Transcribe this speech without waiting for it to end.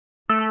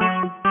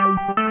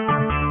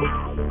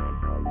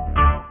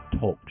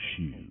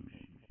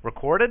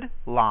Recorded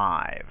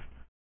live.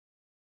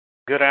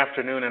 Good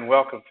afternoon and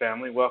welcome,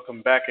 family.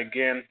 Welcome back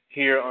again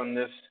here on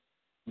this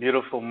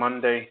beautiful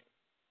Monday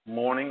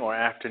morning or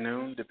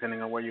afternoon,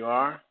 depending on where you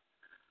are.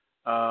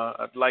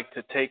 I'd like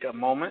to take a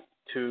moment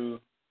to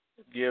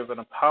give an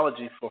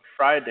apology for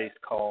Friday's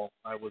call.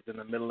 I was in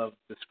the middle of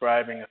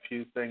describing a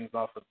few things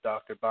off of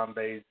Dr.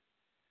 Bombay's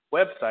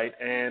website,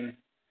 and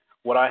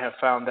what I have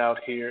found out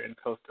here in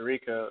Costa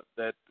Rica,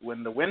 that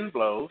when the wind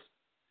blows,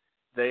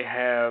 they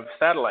have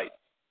satellites,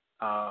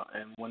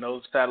 and when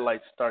those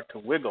satellites start to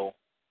wiggle,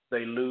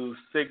 they lose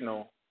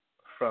signal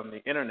from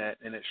the internet,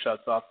 and it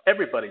shuts off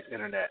everybody's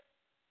internet.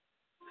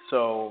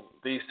 So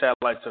these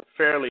satellites are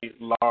fairly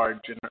large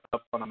and are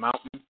up on a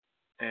mountain,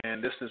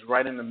 and this is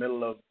right in the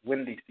middle of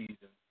windy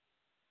season.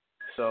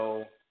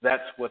 So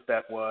that's what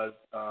that was.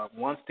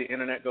 Once the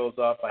internet goes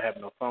off, I have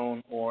no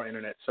phone or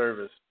internet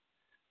service.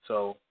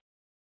 So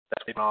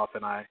that went off,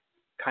 and I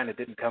kind of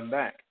didn't come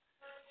back.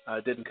 I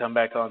didn't come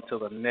back on until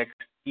the next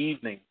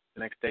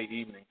day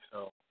evening.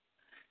 So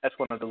that's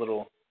one of the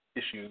little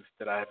issues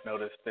that I have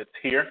noticed that's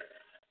here.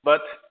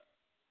 But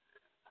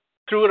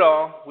through it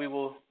all,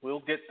 we'll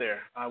get there.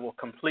 I will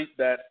complete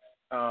that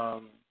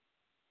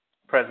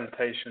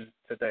presentation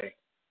today.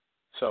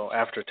 So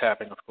after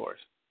tapping, of course.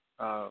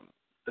 I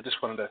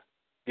just wanted to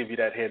give you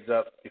that heads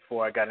up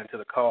before I got into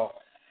the call.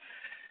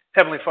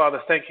 Heavenly Father,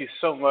 thank you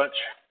so much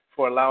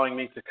for allowing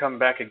me to come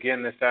back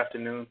again this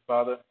afternoon,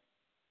 Father.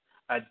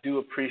 I do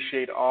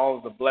appreciate all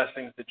of the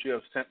blessings that you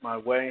have sent my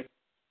way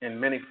in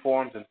many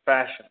forms and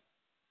fashions.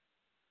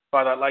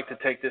 Father, I'd like to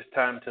take this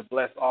time to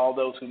bless all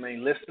those who may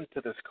listen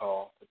to this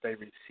call, that they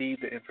receive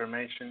the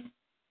information,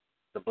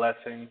 the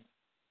blessings,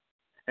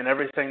 and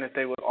everything that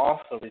they would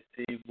also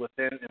receive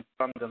within and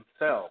from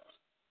themselves.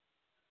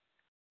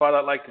 Father,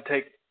 I'd like to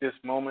take this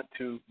moment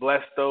to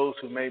bless those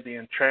who may be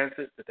in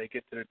transit, that they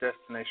get to their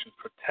destination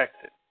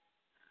protected.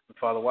 And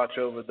Father, watch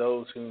over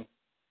those who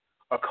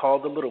are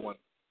called the little ones,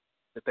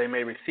 that they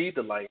may receive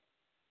the light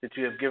that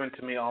you have given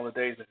to me all the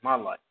days of my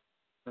life.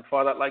 And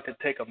Father, I'd like to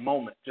take a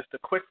moment, just a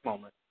quick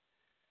moment,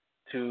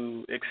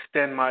 to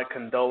extend my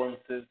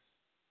condolences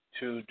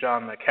to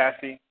John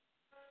McAfee.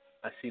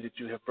 I see that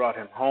you have brought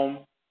him home.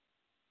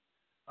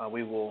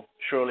 We will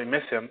surely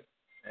miss him,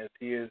 as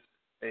he is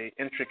an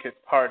intricate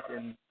part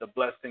in the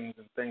blessings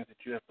and things that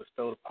you have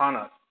bestowed upon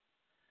us.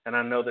 And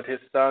I know that his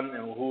son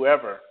and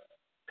whoever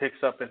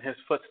picks up in his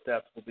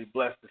footsteps will be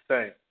blessed the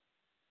same.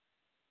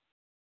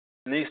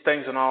 And these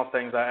things and all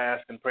things I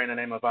ask and pray in the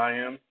name of I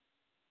Am,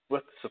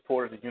 with the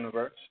support of the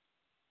universe.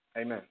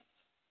 Amen.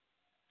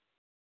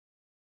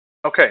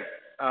 Okay,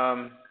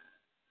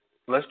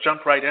 let's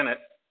jump right in it.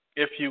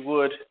 If you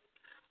would,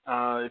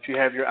 if you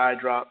have your eye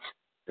drops,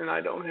 and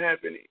I don't have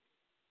any,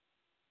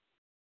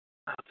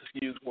 I'll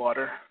just use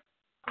water.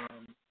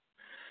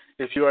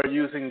 If you are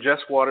using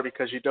just water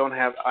because you don't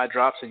have eye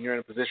drops and you're in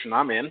a position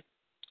I'm in,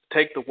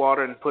 take the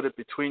water and put it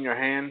between your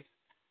hands.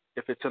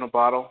 If it's in a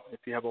bottle, if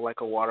you have a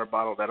water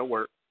bottle, that'll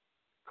work.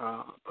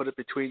 Put it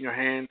between your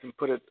hands and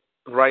put it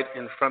right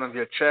in front of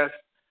your chest,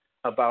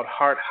 about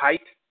heart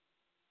height.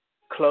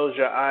 Close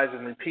your eyes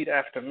and repeat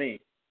after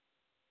me.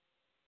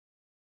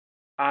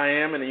 I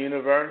am in the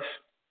universe.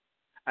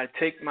 I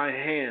take my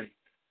hand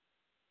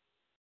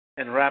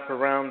and wrap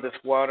around this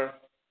water.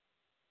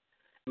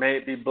 May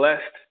it be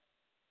blessed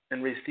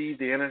and receive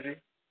the energy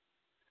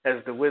as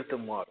the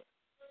wisdom water.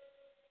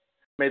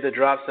 May the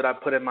drops that I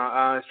put in my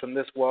eyes from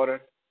this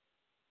water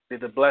be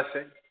the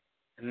blessing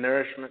and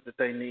nourishment that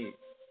they need.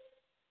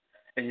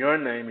 In your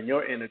name, in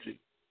your energy.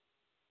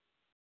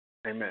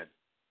 Amen.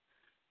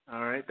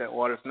 All right, that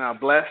water is now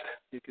blessed.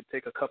 You can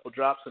take a couple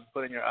drops and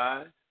put in your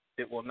eyes.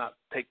 It will not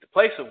take the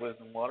place of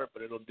wisdom water,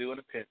 but it'll do in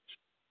a pinch.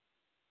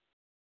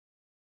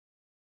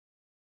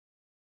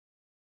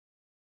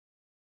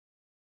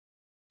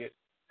 Get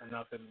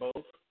enough in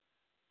both.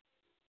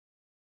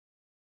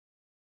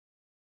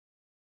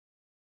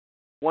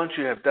 Once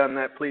you have done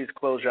that, please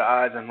close your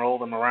eyes and roll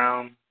them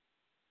around.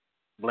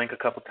 Blink a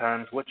couple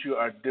times. What you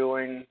are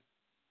doing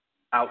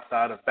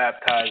outside of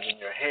baptizing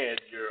your head,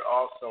 you're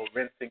also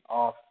rinsing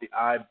off the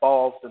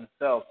eyeballs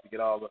themselves to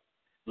get all the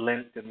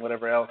lint and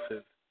whatever else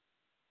has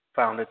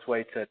found its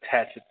way to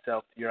attach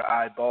itself to your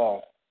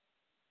eyeball.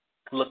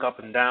 Look up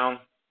and down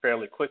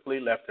fairly quickly,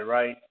 left to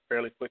right,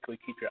 fairly quickly.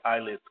 Keep your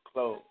eyelids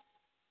closed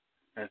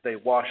as they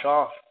wash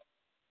off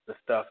the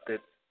stuff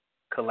that's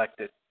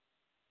collected.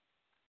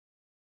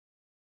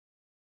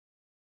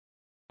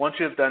 Once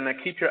you have done that,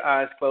 keep your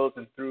eyes closed,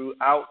 and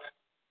throughout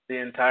the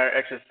entire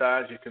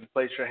exercise, you can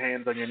place your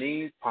hands on your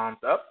knees, palms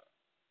up.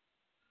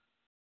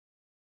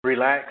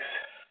 Relax.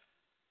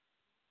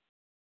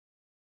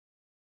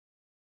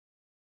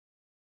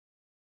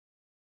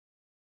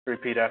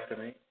 Repeat after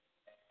me.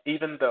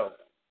 Even though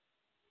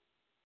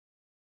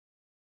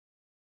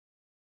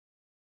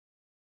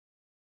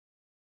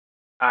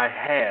I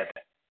had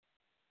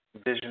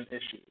vision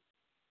issues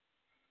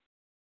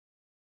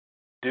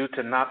due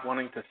to not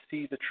wanting to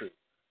see the truth,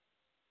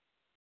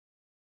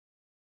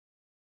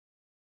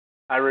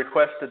 I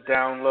request a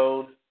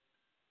download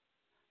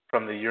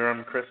from the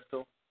Urim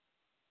crystal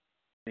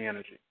the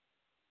energy.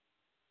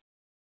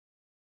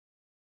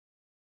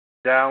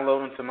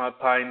 Download into my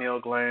pineal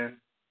gland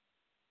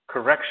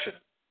correction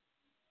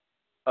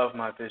of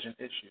my vision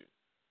issues.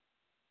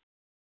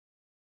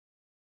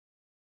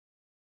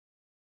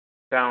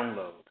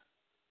 Download,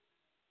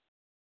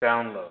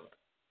 download,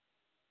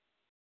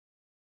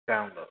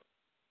 download.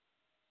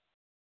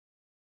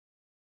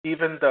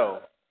 Even though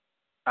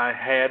I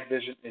had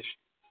vision issues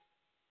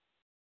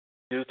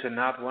due to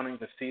not wanting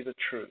to see the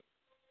truth,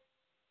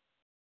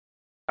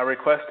 I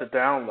request a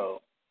download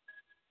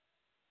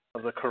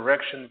of the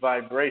correction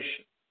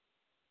vibration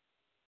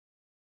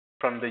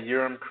from the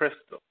Urim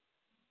crystal,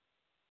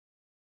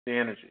 the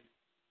energy.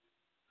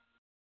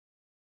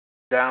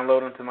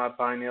 Download into my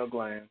pineal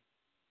gland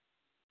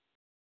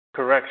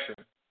correction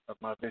of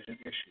my vision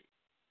issues.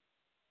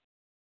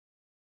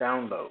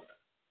 Download,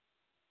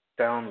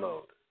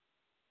 download,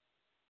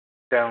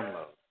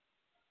 download.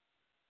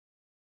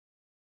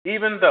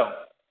 Even though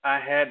I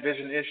had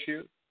vision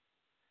issues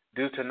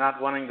due to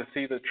not wanting to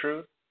see the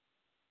truth,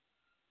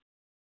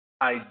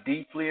 I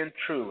deeply and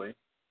truly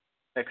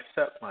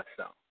accept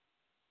myself.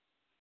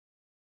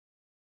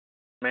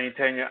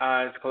 Maintain your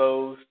eyes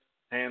closed,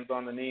 hands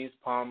on the knees,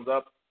 palms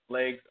up,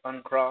 legs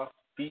uncrossed,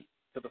 feet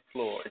to the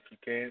floor if you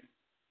can.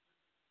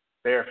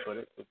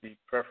 Barefooted would be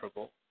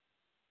preferable.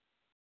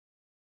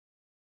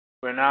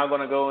 We're now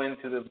going to go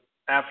into the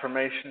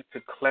affirmation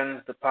to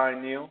cleanse the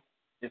pineal.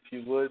 If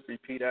you would,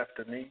 repeat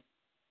after me.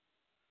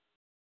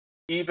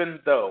 Even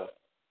though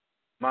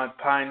my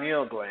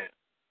pineal gland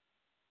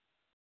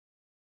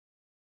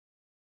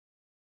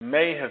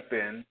may have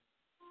been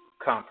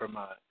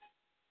compromised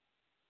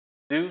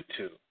due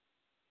to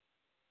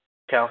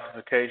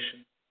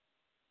calcification,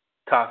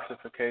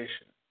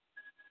 toxification,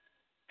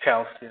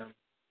 calcium,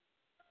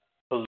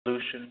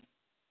 pollution,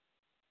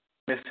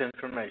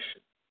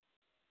 misinformation,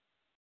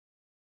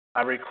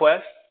 I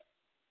request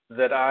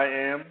that I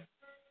am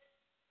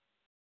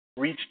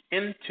reached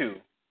into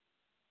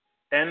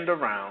and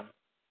around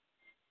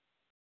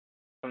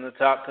from the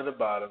top to the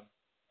bottom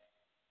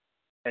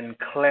and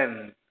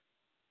cleanse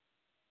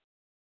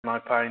my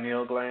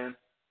pineal gland,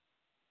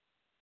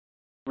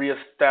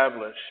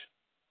 reestablish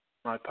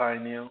my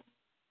pineal,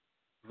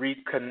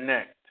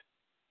 reconnect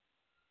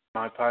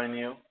my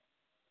pineal,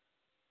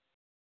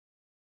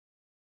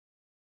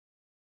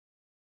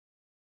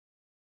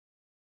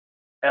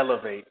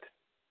 elevate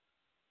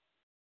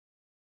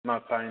my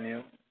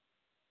pineal,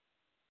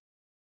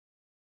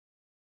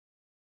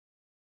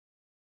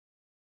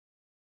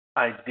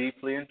 I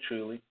deeply and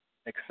truly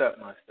accept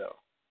myself.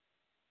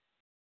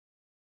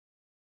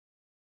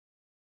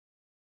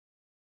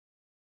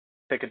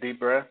 Take a deep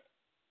breath,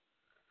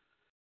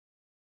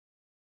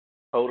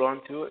 hold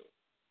on to it,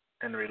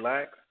 and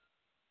relax.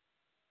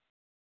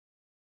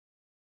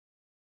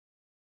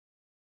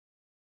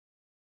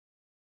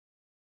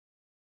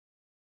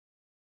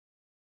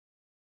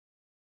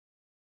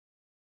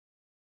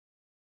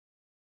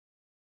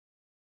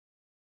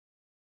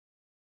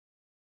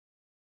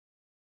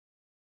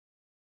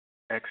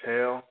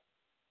 Exhale.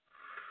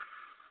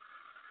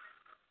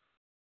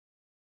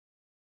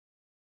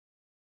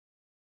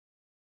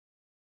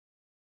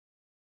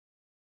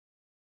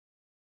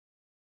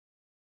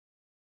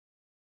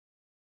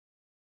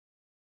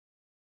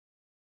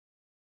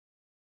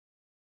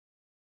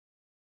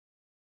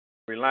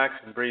 Relax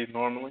and breathe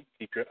normally.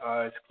 Keep your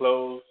eyes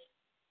closed.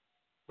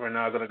 We're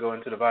now going to go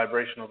into the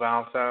vibrational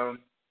vowel sounds.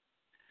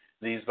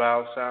 These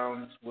vowel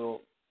sounds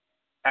will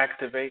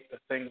activate the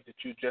things that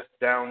you just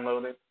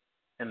downloaded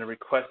and the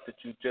request that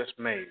you just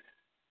made.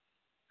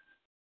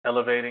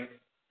 Elevating,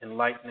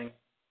 enlightening,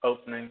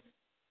 opening,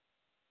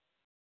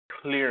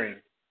 clearing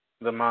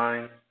the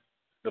mind,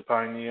 the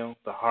pineal,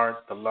 the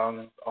heart, the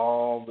lungs,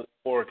 all the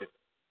organs.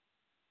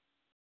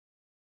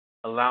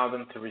 Allow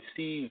them to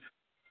receive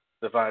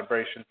the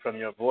vibration from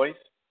your voice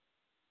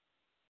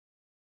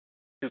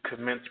to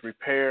commence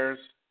repairs,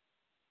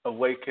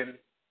 awaken,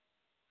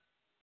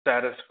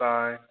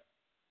 satisfy,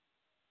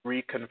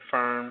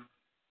 reconfirm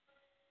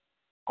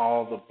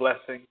all the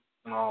blessing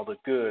and all the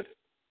good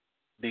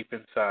deep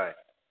inside.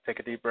 Take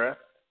a deep breath.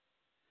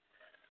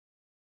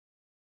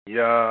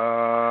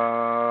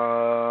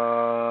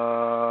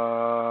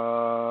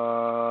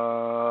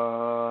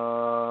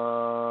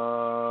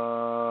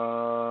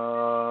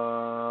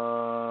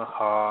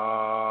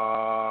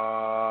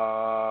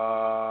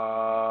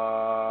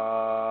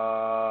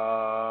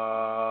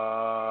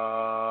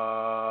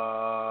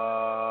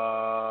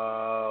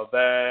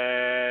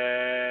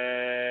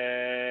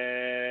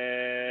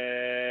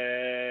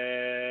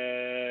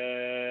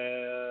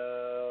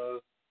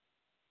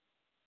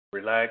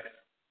 Relax.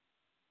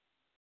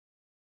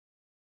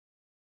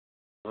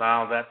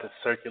 Allow that to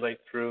circulate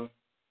through.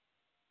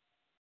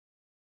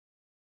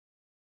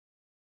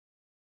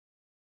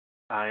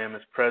 I am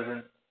as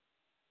present.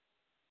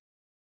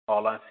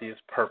 All I see is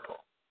purple.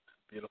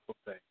 It's a beautiful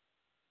thing.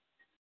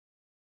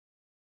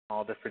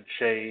 All different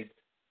shades,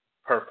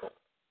 purple.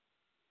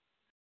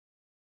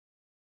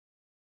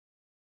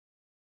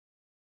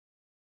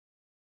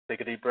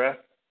 Take a deep breath.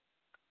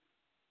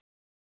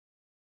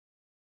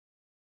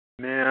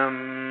 Mem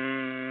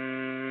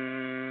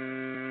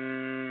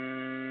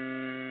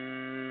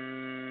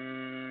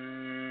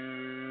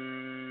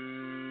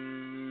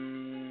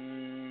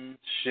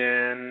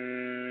Shin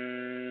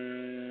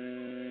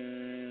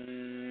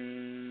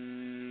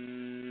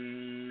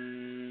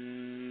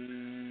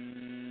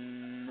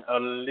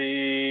Aleve.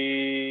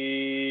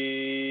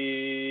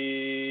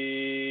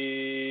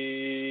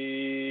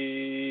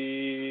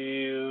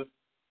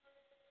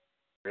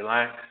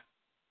 Relax.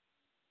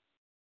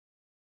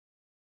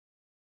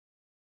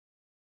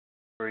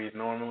 Breathe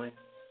normally.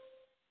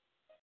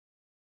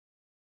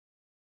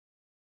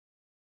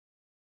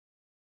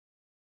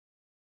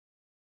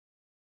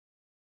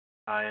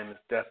 I am is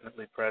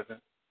definitely present.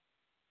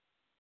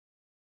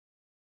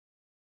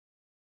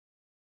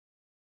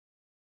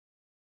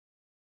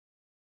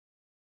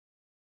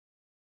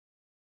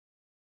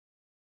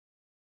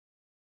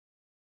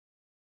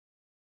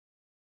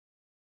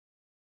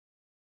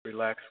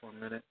 Relax for a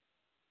minute.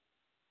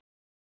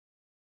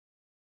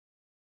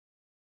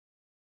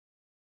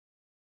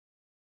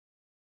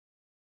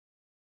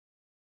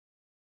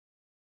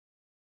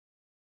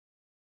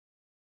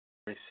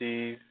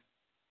 Receive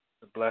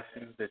the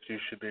blessings that you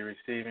should be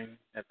receiving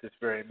at this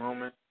very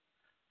moment.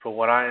 For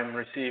what I am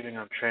receiving,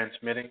 I'm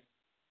transmitting.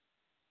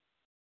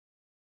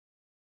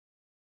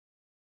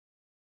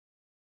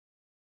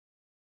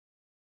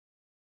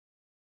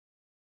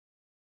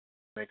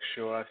 Make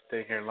sure I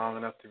stay here long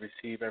enough to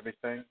receive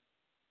everything.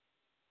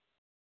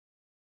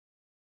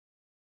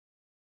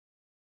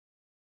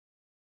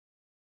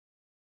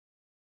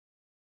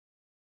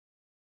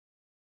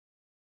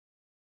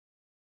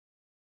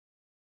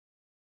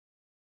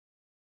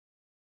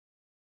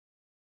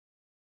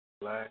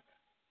 Relax.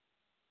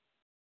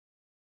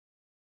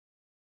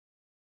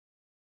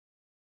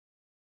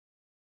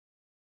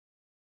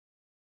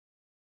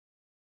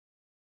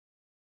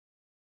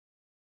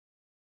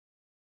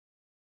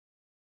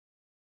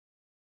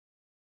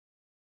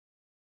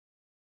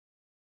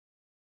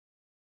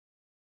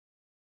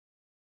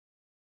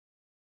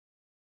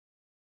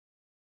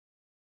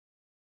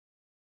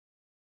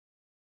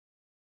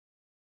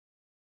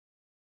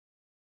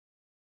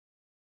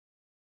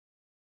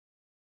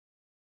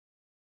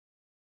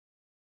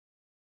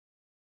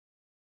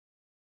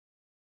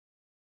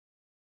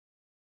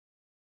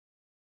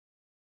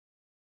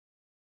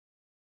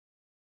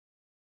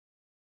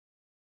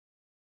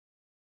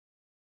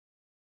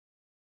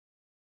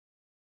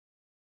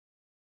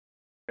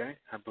 Okay,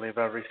 I believe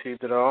I've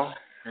received it all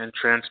and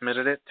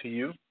transmitted it to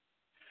you.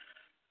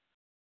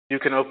 You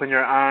can open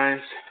your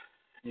eyes.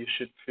 You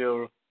should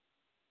feel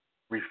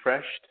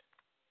refreshed,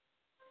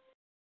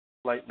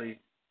 slightly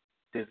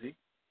dizzy.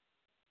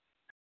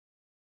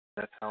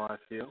 That's how I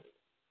feel.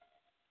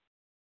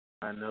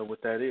 I know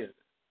what that is.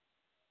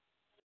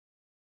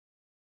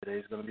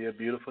 Today's going to be a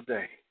beautiful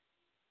day,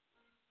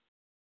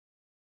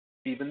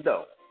 even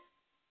though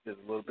there's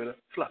a little bit of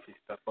fluffy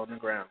stuff on the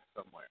ground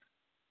somewhere.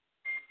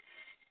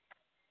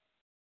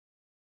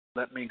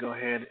 Let me go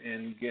ahead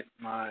and get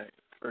my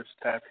first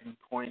tapping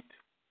point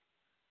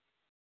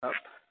up,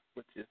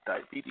 which is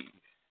diabetes.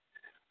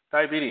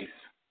 Diabetes.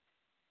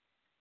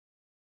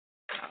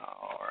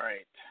 All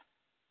right.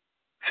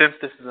 Since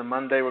this is a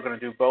Monday, we're going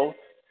to do both.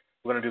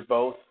 We're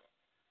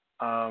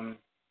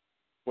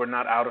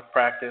not out of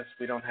practice.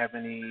 We don't have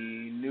any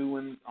new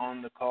ones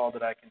on the call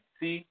that I can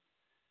see,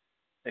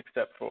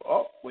 except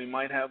for, we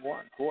might have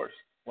one. Horse.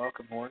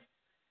 Welcome, Horse.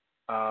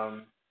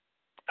 I'm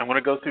going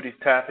to go through these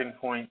tapping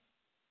points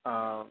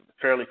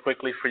fairly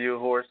quickly for you,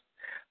 Horse.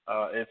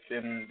 If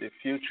in the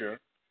future,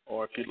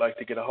 or if you'd like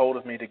to get a hold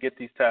of me to get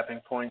these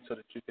tapping points so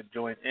that you could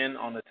join in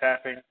on the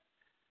tapping,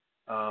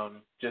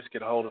 just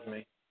get a hold of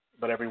me.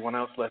 But everyone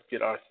else, let's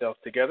get ourselves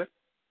together.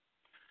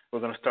 We're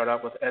going to start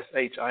out with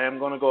SH. I am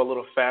going to go a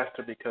little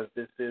faster because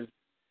this is,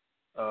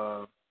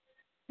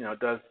 it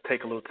does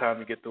take a little time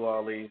to get through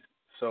all these.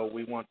 So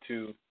we want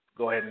to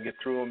go ahead and get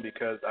through them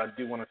because I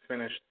do want to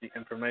finish the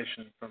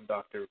information from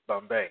Dr.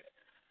 Bombay.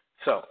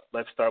 So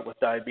let's start with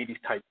diabetes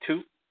type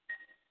 2.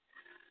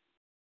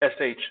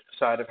 SH,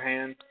 side of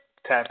hand,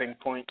 tapping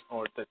point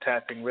or the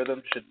tapping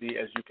rhythm should be,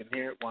 as you can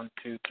hear, 1,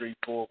 2, 3,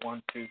 4,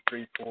 1, 2,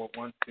 3, 4,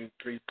 1, 2,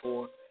 3,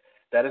 4.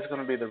 That is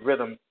going to be the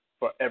rhythm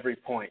for every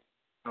point.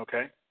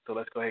 Okay? So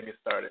let's go ahead and get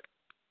started.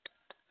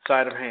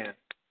 Side of hand,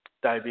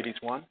 diabetes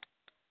 1,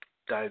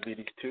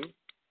 diabetes 2,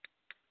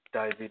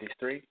 diabetes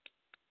 3,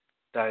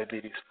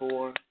 diabetes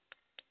 4,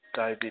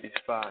 diabetes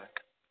 5.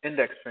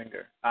 Index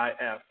finger,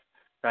 IF,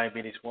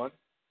 diabetes 1,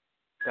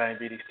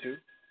 diabetes 2,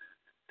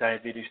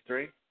 diabetes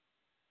 3,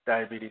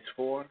 diabetes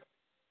 4,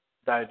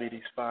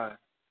 diabetes 5.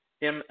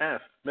 MF,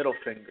 middle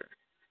finger,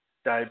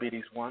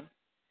 diabetes 1,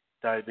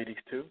 diabetes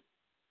 2,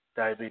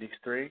 diabetes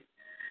 3,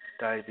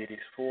 diabetes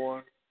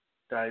 4,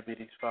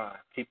 diabetes 5.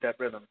 Keep that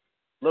rhythm.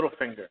 Little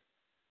finger,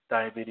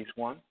 diabetes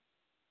 1,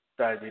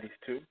 diabetes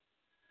 2,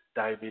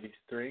 diabetes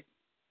 3,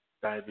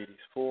 diabetes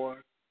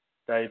 4,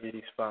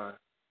 diabetes 5.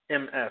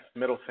 MF,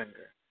 middle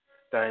finger,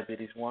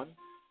 diabetes 1,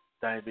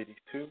 diabetes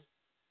 2,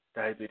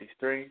 diabetes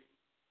 3,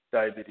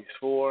 diabetes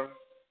 4,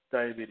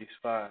 diabetes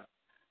 5.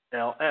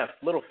 LF,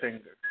 little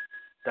finger,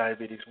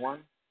 diabetes 1,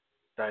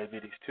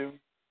 diabetes 2,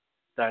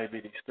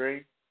 diabetes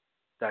 3,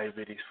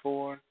 diabetes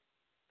 4,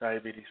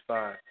 diabetes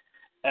 5.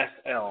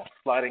 SL,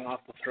 sliding off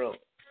the throat,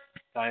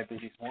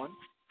 diabetes 1,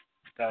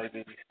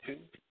 diabetes 2,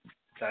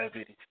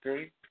 diabetes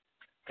 3,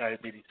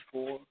 diabetes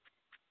 4,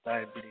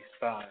 diabetes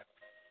 5.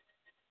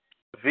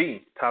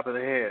 V, top of the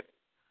head,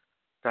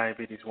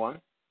 diabetes 1,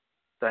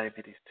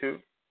 diabetes 2,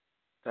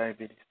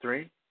 diabetes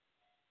 3,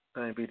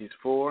 diabetes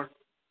 4,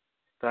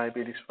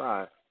 diabetes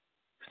 5.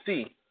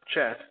 C,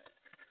 chest,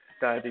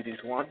 diabetes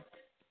 1,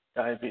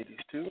 diabetes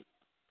 2,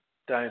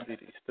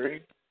 diabetes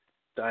 3,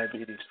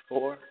 diabetes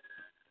 4,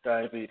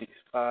 diabetes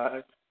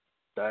 5,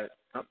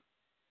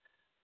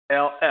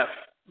 LF,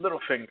 little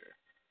finger,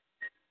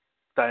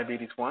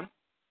 diabetes 1,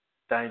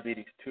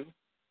 diabetes 2,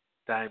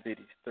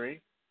 diabetes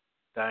 3,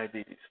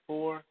 diabetes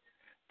 4,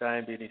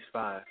 diabetes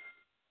 5.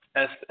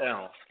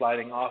 SL,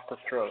 sliding off the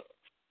throat,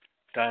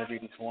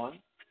 diabetes 1,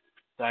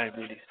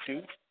 diabetes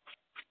 2,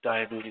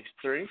 diabetes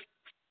 3,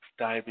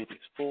 diabetes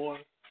 4,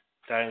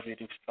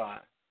 diabetes 5.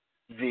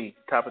 V,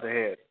 top of the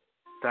head,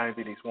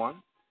 diabetes 1,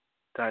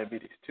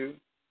 diabetes 2,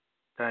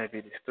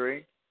 diabetes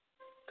 3,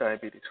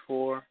 diabetes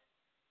 4,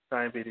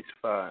 diabetes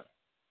 5.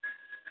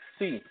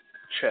 C,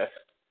 chest,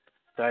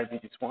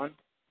 diabetes 1,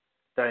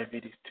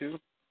 diabetes 2,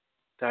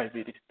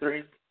 diabetes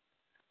 3,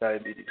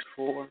 diabetes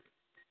 4,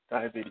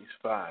 diabetes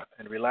 5.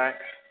 And relax,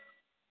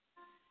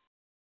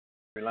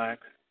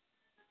 relax.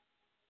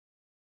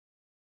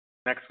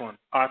 Next one,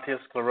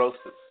 arteriosclerosis.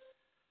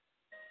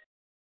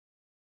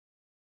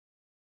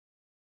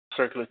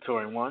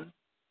 Circulatory 1,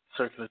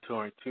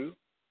 circulatory 2,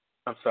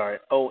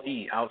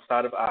 OE,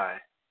 outside of eye.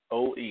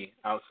 OE,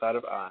 outside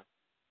of eye.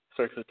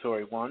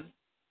 Circulatory 1,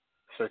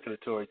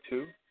 circulatory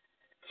 2,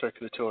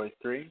 circulatory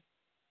 3,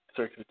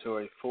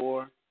 circulatory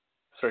 4,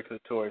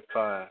 circulatory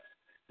 5.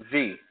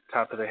 V,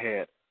 top of the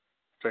head.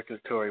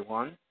 Circulatory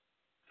 1,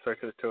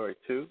 circulatory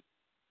 2,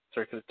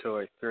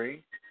 circulatory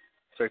 3,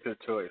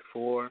 circulatory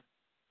 4,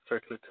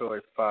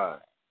 circulatory 5.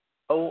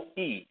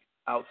 OE,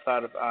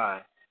 outside of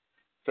eye.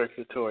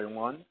 Circulatory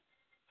 1,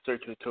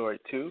 circulatory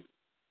 2,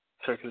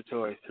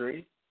 circulatory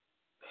 3,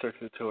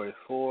 circulatory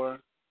 4,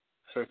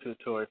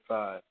 circulatory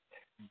 5.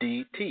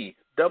 DT,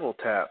 double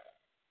tap.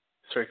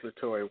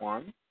 Circulatory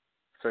 1,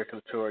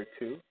 circulatory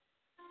 2,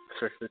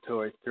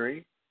 circulatory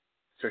 3,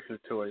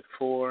 circulatory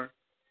 4,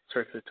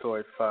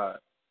 circulatory 5.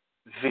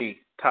 V,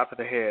 top of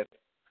the head.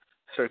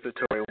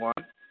 Circulatory 1,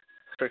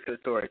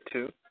 circulatory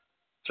 2,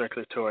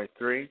 circulatory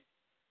 3,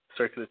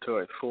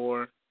 circulatory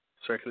 4,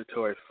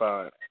 circulatory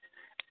 5.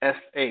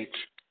 SH,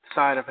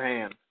 side of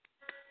hand.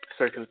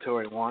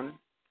 Circulatory 1,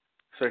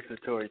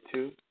 circulatory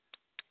 2,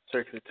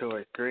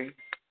 circulatory 3,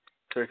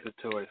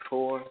 circulatory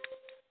 4,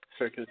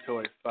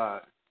 circulatory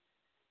 5.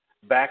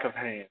 Back of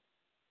hand.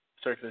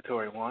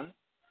 Circulatory 1,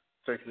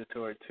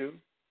 circulatory 2,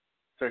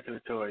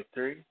 circulatory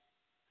 3,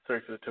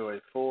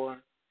 circulatory 4,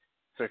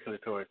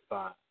 circulatory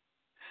 5.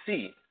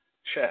 C,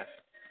 chest.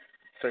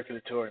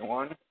 Circulatory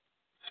 1,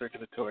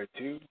 circulatory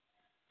 2,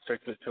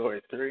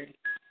 circulatory 3,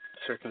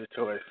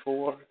 circulatory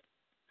 4,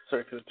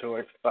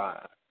 circulatory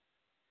 5.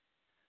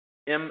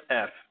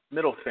 MF,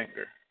 middle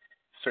finger.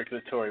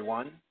 Circulatory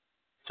 1,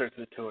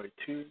 circulatory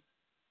 2,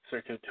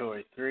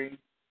 circulatory 3,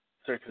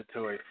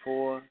 circulatory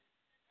 4,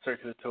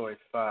 circulatory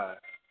 5.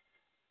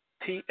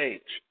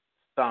 TH,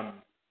 thumb.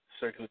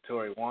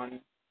 Circulatory 1,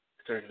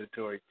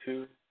 circulatory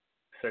 2,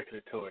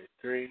 circulatory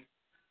 3,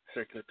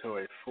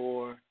 circulatory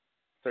 4,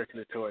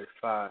 circulatory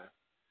 5.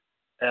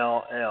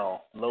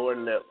 LL, lower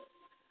lip.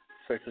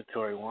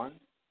 Circulatory 1,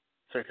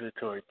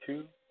 circulatory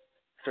 2,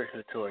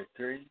 circulatory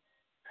 3,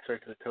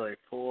 circulatory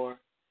 4,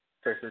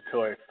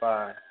 circulatory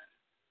 5.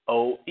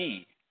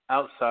 OE,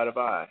 outside of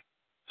eye.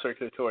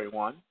 Circulatory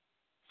 1,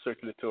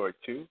 circulatory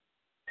 2,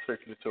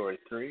 circulatory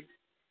 3,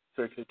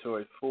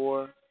 circulatory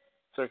 4,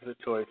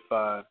 circulatory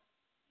 5.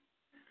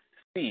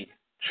 C,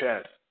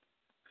 chest.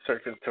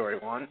 Circulatory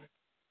 1,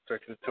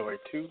 circulatory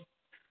 2,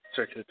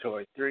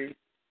 circulatory 3,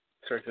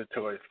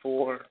 circulatory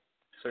 4,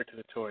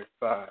 circulatory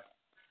 5.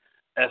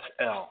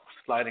 SL,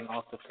 sliding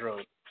off the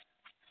throat.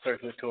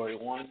 Circulatory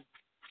 1,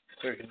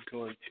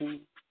 circulatory 2,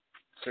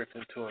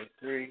 circulatory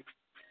 3,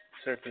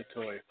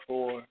 circulatory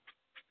 4,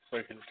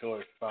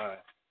 circulatory 5.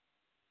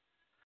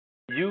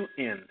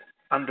 UN,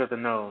 under the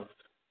nose.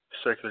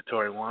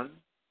 Circulatory 1,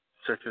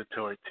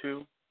 circulatory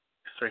 2,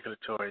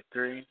 circulatory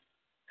 3,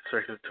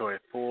 circulatory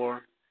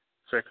 4,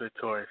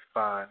 circulatory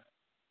 5.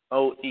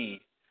 OE,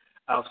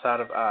 outside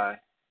of eye.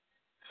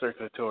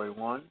 Circulatory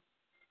 1,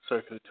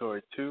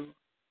 circulatory 2,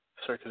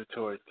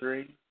 circulatory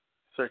 3,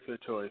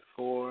 circulatory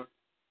 4,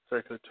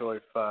 circulatory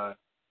 5.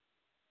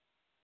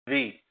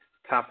 V,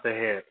 top of the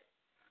head.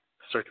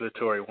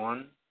 Circulatory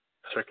 1,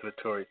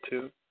 circulatory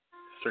 2,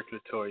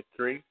 circulatory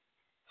 3,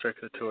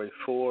 circulatory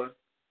 4,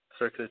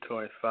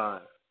 circulatory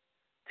 5.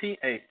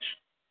 TH,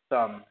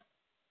 thumb.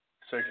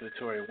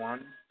 Circulatory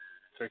 1,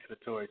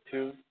 circulatory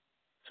 2,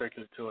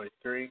 circulatory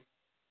 3,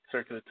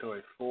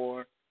 circulatory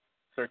 4,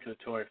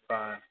 circulatory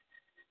 5.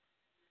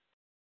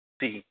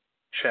 C,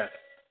 chest.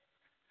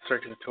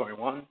 Circulatory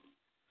 1,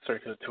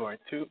 circulatory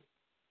 2,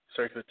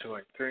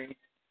 circulatory 3,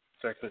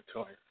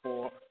 circulatory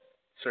 4,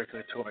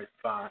 circulatory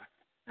 5,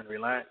 and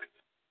relax.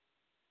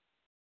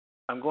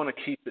 I'm going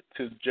to keep it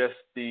to just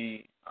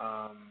the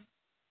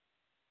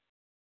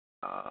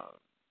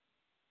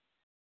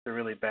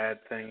really bad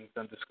things.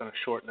 I'm just going to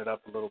shorten it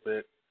up a little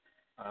bit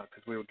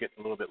because we were getting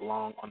a little bit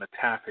long on the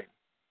tapping.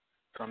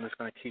 So I'm just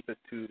going to keep it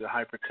to the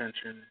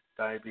hypertension,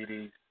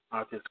 diabetes,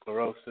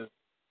 arteriosclerosis,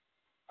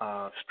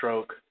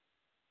 stroke,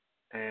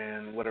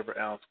 and whatever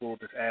else. We'll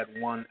just add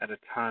one at a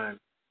time,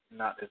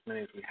 not as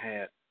many as we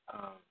had.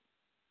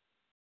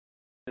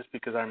 Just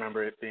because I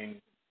remember it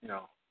being,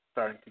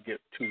 starting to get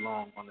too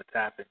long on the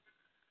tapping.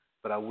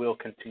 But I will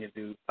continue to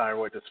do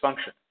thyroid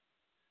dysfunction.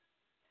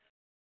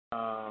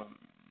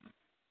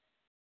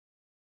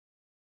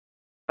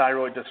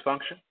 Thyroid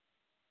dysfunction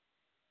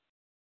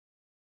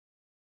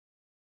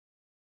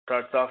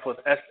starts off with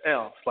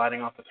SL,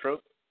 sliding off the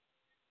throat.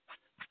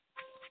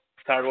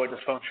 Thyroid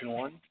dysfunction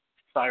 1,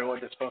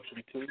 thyroid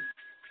dysfunction 2,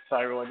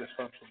 thyroid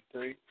dysfunction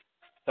 3,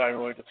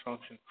 thyroid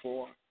dysfunction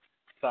 4,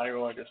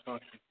 thyroid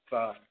dysfunction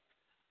 5.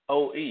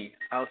 OE,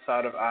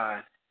 outside of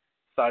I,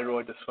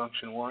 thyroid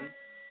dysfunction 1,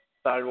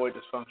 thyroid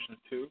dysfunction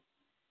 2,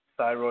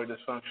 thyroid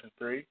dysfunction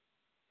 3,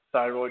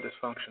 thyroid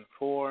dysfunction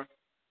 4,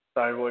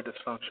 thyroid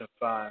dysfunction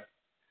 5.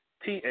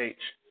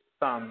 TH,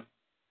 thumb,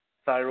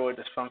 thyroid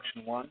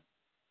dysfunction 1,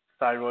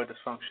 thyroid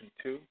dysfunction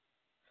 2,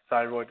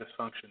 thyroid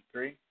dysfunction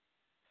 3,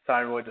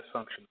 thyroid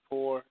dysfunction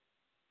 4,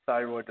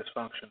 thyroid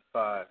dysfunction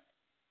 5.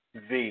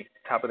 V,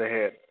 top of the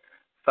head,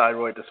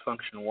 thyroid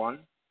dysfunction 1,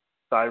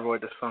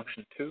 thyroid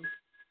dysfunction 2,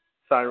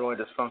 thyroid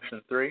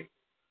dysfunction 3,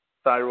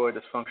 thyroid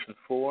dysfunction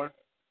 4,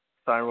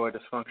 thyroid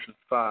dysfunction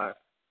 5.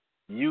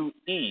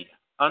 UE,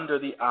 under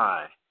the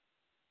eye,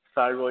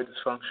 thyroid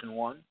dysfunction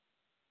 1,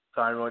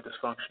 thyroid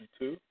dysfunction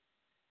 2,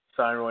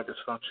 thyroid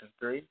dysfunction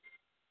 3,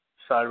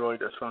 thyroid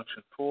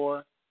dysfunction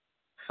 4,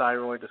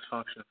 thyroid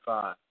dysfunction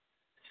 5.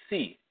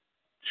 C,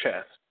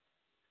 chest,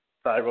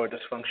 thyroid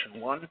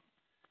dysfunction 1,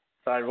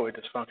 thyroid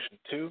dysfunction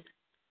 2,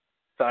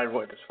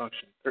 thyroid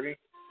dysfunction 3,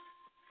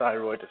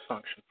 thyroid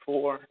dysfunction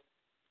 4,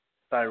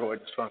 thyroid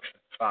dysfunction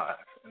 5.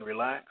 And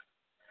relax.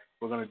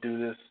 We're going to do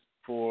this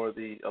for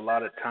the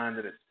allotted time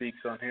that it speaks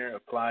on here.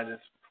 Apply this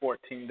for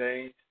 14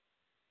 days.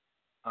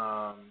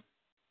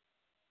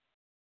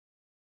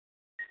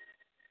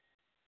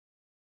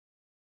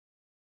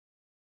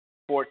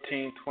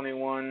 14,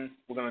 21,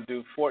 we're going to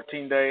do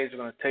 14 days. We're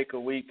going to take a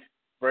week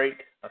break,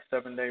 a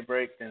 7-day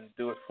break, then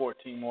do it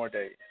 14 more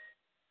days.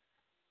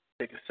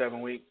 Take a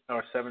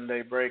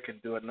 7-day break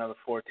and do another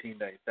 14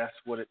 days. That's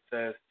what it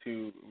says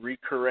to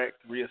recorrect,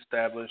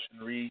 reestablish,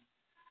 and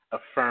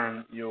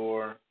reaffirm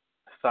your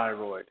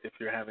thyroid if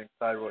you're having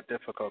thyroid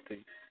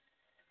difficulties.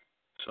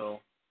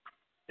 So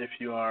if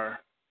you are,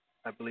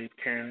 I believe,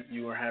 Karen,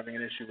 you are having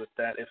an issue with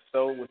that. If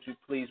so, would you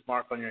please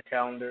mark on your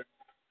calendar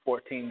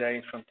 14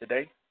 days from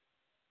today?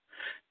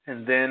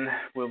 And then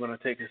we're going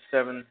to take a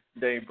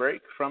 7-day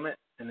break from it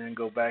and then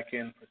go back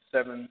in for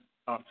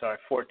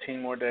 14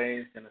 more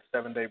days and a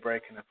 7-day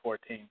break and then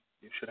 14.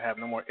 You should have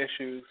no more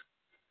issues,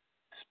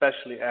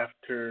 especially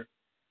after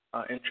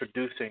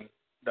introducing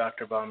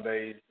Dr.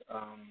 Bombay's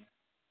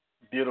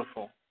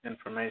beautiful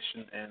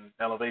information and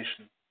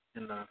elevation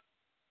in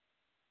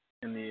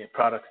the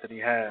products that he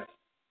has.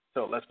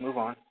 So let's move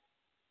on.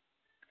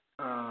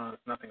 There's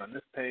nothing on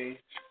this page.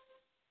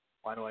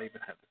 Why do I even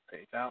have this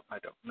page out? I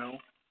don't know.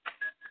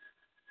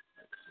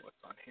 What's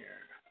on here?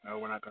 No,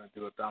 we're not going to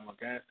do abdominal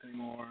gas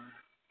anymore.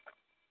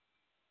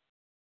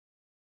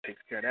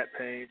 Takes care of that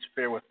page.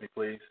 Bear with me,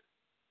 please.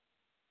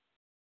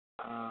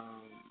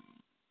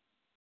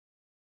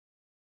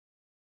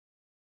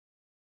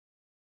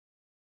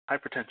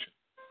 Hypertension.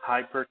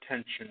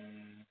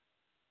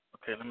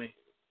 Okay,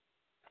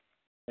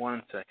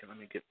 one second. Let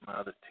me get my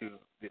other two.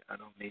 I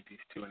don't need these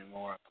two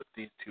anymore. I put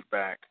these two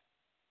back.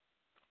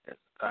 There's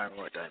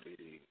thyroid,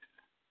 diabetes,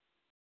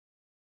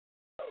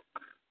 stroke,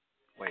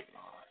 weight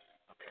loss.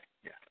 Okay,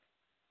 yeah.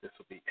 This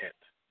will be it.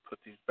 Put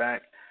these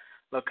back.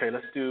 Okay,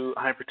 let's do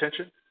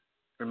hypertension.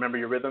 Remember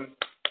your rhythm.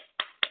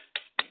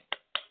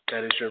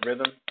 That is your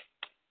rhythm.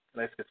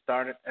 Let's get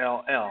started.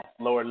 LL,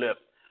 lower lip.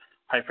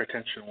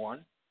 Hypertension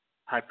 1,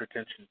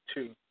 hypertension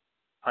 2,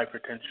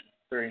 hypertension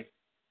 3,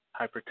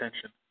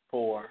 hypertension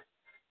 4,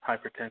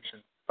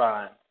 hypertension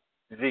 5.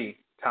 V,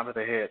 top of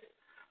the head.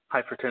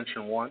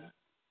 Hypertension 1,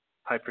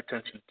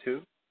 hypertension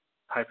 2,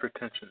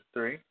 hypertension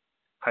 3,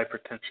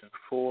 hypertension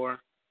 4,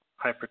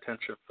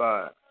 hypertension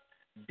 5.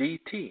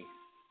 DT,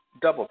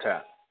 double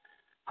tap.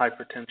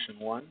 Hypertension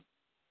 1,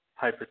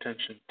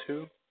 hypertension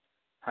 2,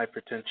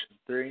 hypertension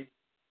 3,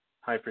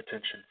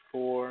 hypertension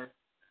 4,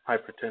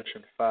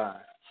 hypertension 5.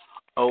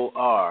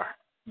 OR,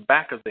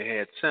 back of the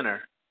head,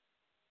 center.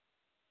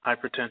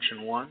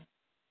 Hypertension 1,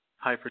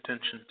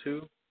 hypertension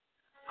 2,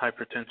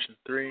 hypertension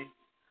 3,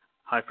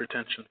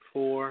 hypertension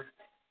 4,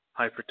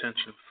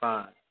 hypertension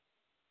 5.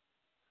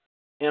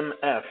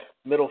 MF,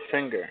 middle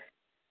finger.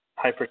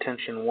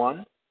 Hypertension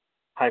 1,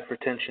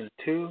 hypertension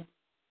 2,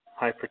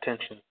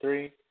 hypertension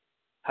 3,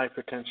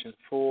 hypertension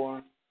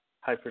 4,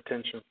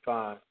 hypertension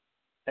 5.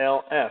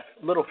 LF,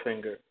 little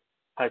finger.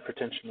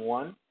 Hypertension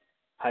 1,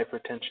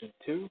 hypertension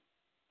 2,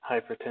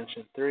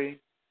 hypertension 3,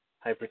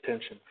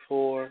 hypertension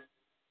 4,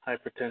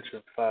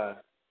 hypertension 5.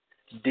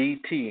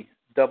 DT,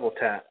 double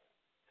tap,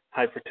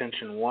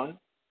 hypertension 1,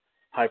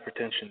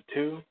 hypertension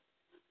 2,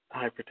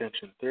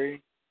 hypertension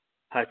 3,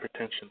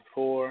 hypertension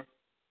 4,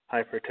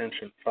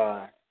 hypertension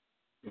 5.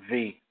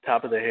 V,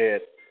 top of the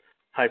head,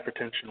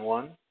 hypertension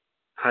 1,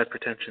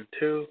 hypertension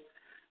 2,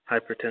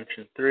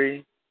 hypertension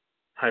 3,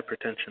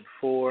 hypertension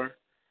 4,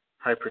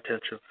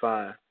 hypertension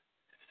 5.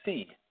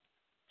 C,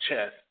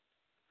 chest,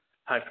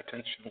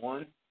 hypertension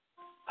 1,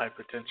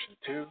 hypertension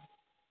 2,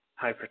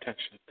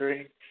 hypertension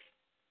 3,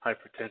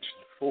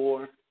 hypertension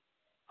 4,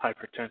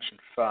 hypertension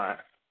 5.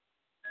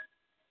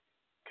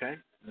 Okay,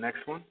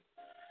 next one.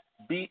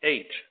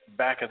 BH,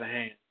 back of the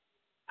hand,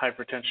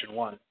 hypertension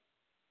 1,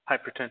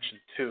 hypertension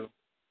 2,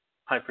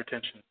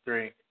 hypertension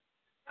 3,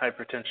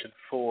 hypertension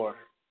 4,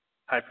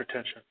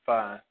 hypertension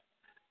 5.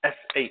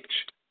 SH,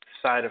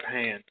 side of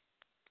hand,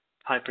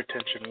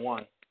 hypertension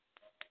 1,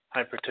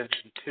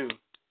 hypertension 2,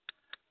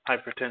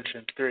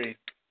 hypertension 3,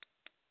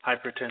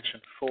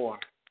 hypertension 4,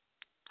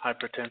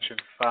 hypertension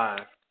 5.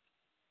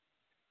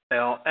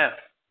 LF,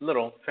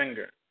 little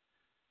finger,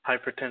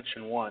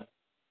 hypertension 1,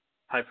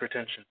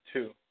 hypertension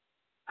 2,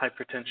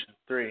 hypertension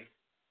 3,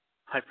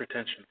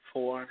 hypertension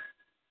 4,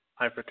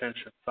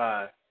 hypertension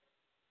 5.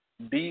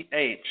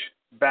 BH,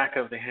 back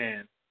of the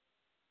hand,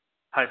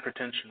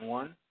 hypertension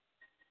 1,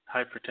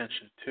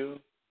 hypertension 2,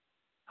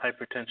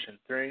 hypertension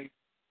 3,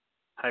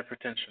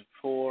 hypertension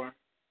 4,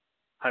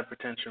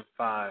 hypertension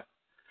 5.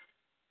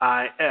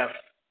 IF,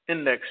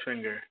 index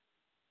finger,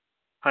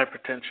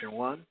 hypertension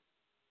 1,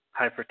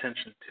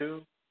 hypertension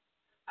 2,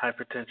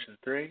 hypertension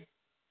 3,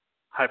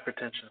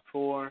 hypertension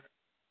 4,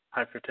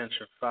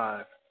 hypertension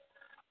 5.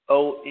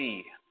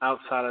 OE,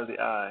 outside of the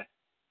eye,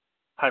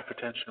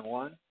 hypertension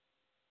 1,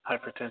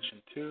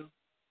 hypertension 2,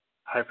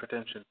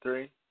 hypertension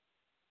 3,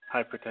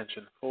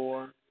 hypertension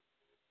 4,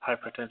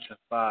 hypertension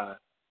 5.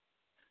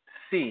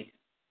 V,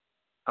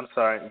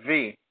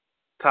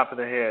 top of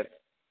the head,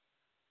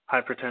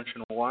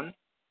 hypertension 1,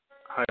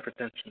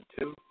 hypertension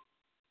 2,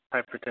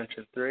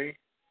 hypertension 3,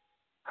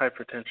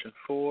 hypertension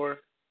 4,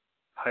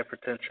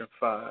 hypertension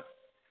 5.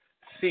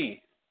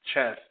 C,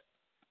 chest,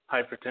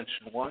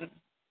 hypertension 1,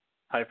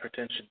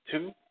 hypertension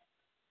 2,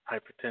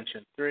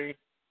 hypertension 3,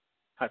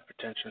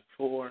 hypertension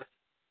 4,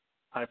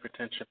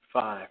 hypertension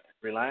 5.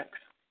 Relax.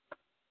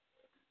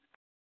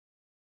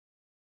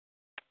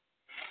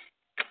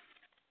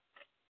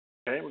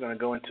 Okay, we're going to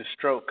go into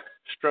stroke.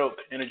 Stroke,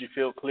 energy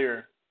field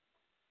clear.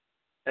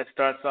 That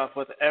starts off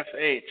with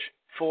FH,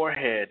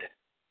 forehead.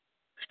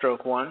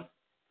 Stroke 1,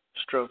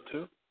 stroke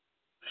 2,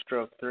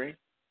 stroke 3,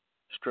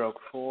 stroke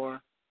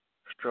 4,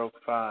 stroke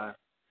 5.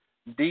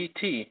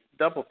 DT,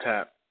 double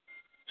tap.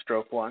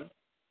 Stroke 1,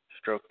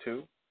 stroke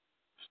 2,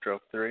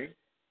 stroke 3,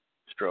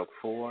 stroke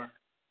 4,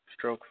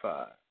 stroke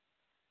 5.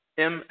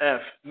 MF,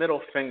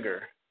 middle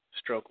finger.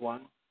 Stroke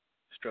 1,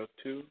 stroke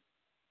 2,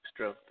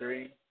 stroke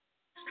 3,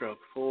 stroke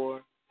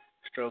 4,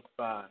 stroke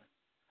 5.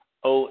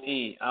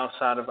 OE,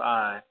 outside of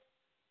eye.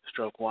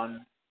 Stroke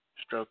 1,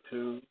 stroke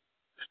 2,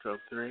 stroke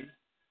 3,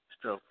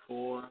 stroke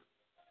 4,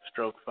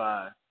 stroke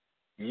 5.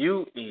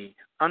 UE,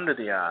 under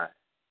the eye.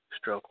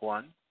 Stroke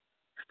 1,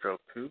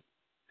 stroke 2,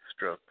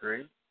 stroke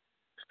 3,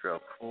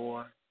 stroke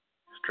 4,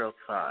 stroke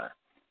 5.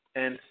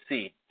 And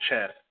C,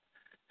 chest.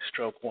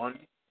 Stroke 1,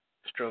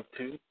 stroke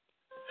 2,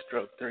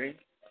 stroke 3,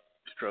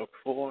 stroke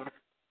 4,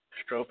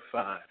 stroke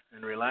 5.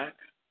 And relax.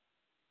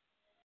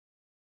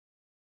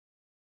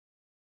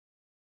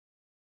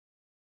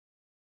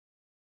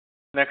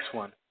 Next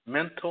one,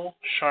 mental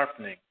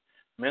sharpening.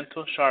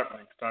 Mental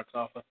sharpening starts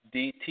off with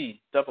DT,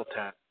 double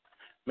tap.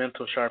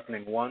 Mental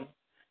sharpening 1,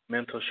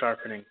 mental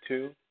sharpening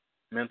 2,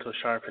 mental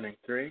sharpening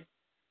 3,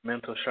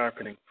 mental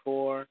sharpening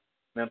 4,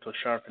 mental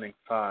sharpening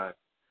 5.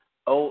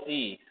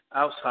 OE,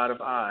 outside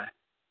of eye.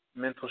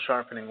 Mental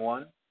sharpening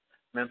 1,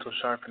 mental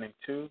sharpening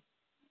 2,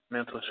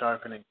 mental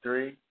sharpening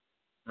 3,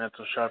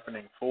 mental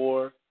sharpening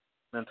 4,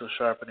 mental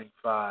sharpening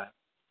 5.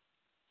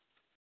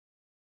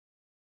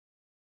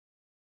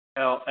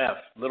 LF,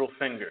 little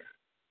finger.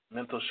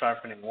 Mental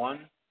sharpening 1,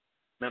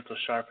 mental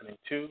sharpening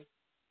 2,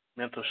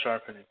 mental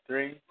sharpening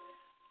 3,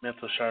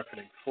 mental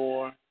sharpening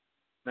 4,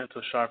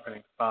 mental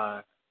sharpening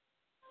 5.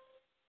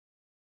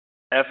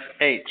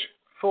 FH,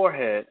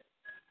 forehead.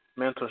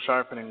 Mental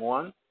sharpening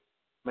 1,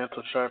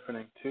 mental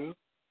sharpening 2,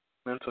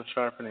 mental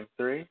sharpening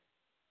 3,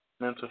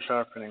 mental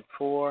sharpening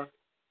 4,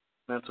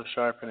 mental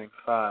sharpening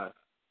 5.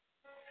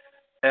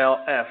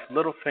 LF,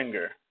 little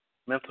finger.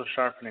 Mental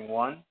sharpening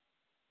 1,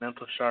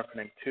 mental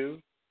sharpening 2,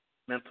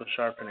 mental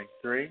sharpening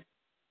 3,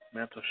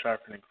 mental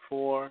sharpening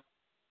 4,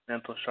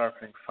 mental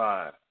sharpening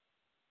 5.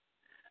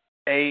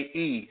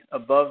 AE,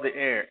 above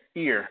the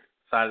ear,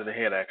 side of the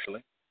head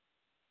actually.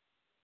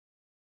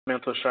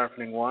 Mental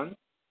sharpening 1,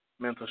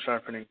 mental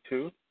sharpening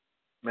 2,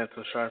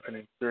 mental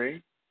sharpening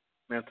 3,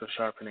 mental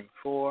sharpening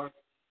 4,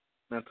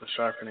 mental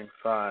sharpening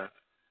 5.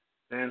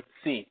 And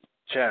C,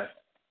 chest.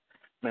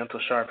 Mental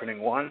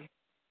sharpening 1,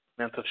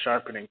 mental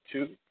sharpening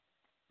 2,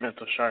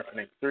 mental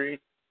sharpening 3,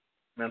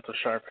 mental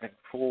sharpening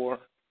 4,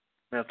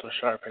 mental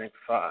sharpening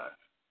 5.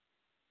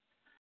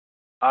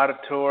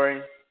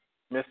 Auditory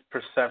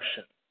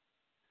misperception.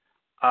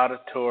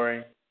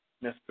 Auditory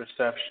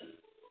misperception.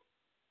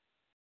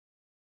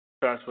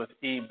 Starts with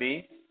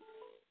EB,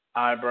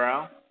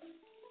 eyebrow.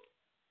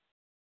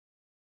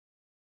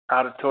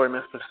 Auditory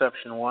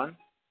misperception 1.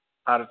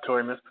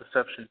 Auditory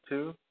misperception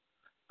 2.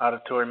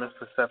 Auditory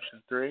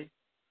misperception 3.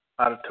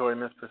 Auditory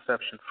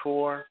misperception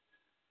 4.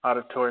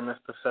 Auditory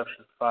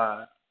misperception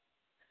 5.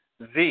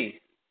 V,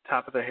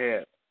 top of the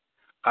head.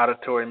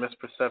 Auditory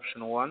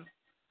misperception 1.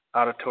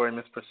 Auditory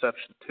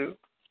misperception 2.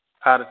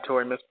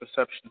 Auditory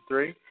misperception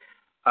 3.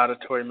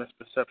 Auditory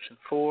misperception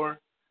 4.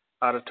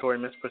 Auditory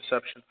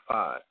misperception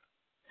 5.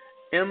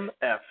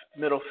 MF,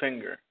 middle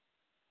finger.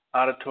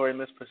 Auditory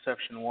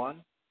misperception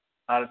 1.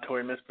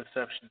 Auditory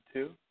misperception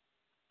 2.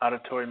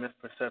 Auditory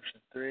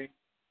misperception 3.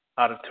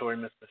 Auditory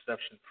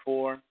misperception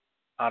 4.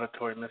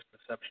 Auditory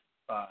misperception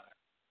 5.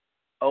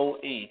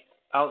 OE,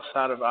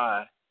 outside of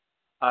eye.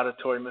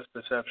 Auditory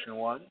misperception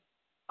 1.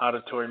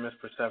 Auditory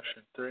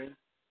misperception 3.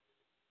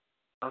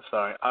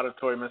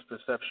 Auditory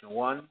misperception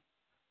 1.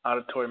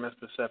 Auditory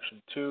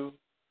misperception 2.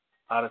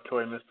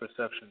 Auditory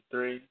misperception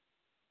 3.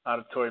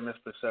 Auditory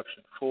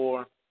misperception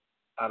 4.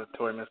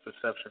 Auditory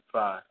misperception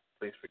 5.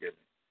 Please forgive me.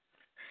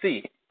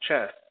 C,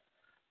 chest.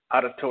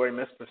 Auditory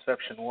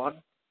misperception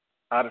 1.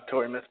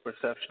 Auditory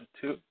misperception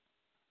 2.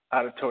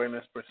 Auditory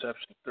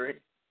misperception 3.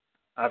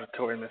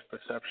 Auditory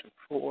misperception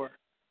 4.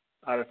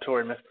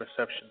 Auditory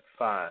misperception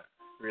 5.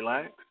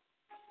 Relax.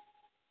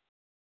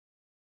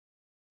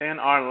 And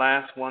our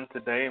last one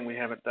today, and we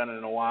haven't done it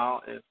in a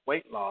while, is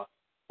weight loss.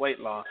 Weight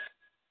loss.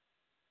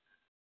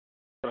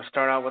 So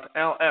start out with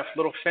LF,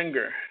 little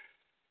finger.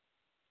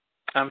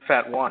 I'm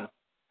fat 1.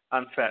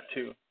 I'm fat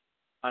 2.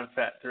 I'm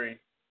fat 3.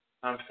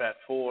 I'm fat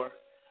 4.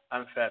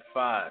 I'm fat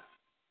 5.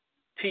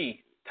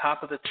 T,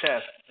 top of the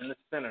chest, in the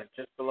center,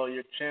 just below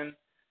your chin,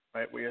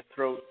 right where your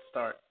throat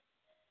starts.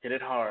 Hit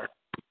it hard.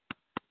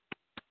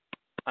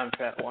 I'm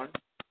fat 1.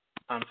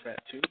 I'm fat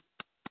 2.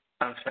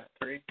 I'm fat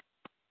 3.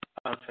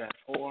 I'm fat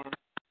 4.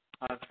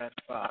 I'm fat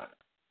 5.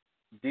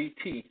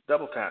 DT,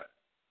 double tap.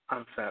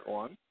 I'm fat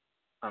 1.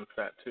 I'm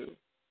fat 2.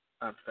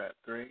 I'm fat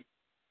 3.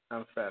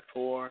 I'm fat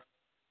 4.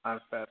 I'm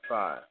fat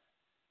 5.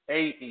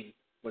 AE,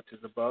 which is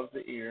above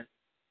the ear,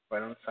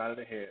 right on the side of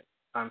the head.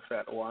 I'm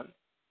fat 1.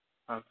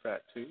 I'm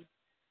fat 2.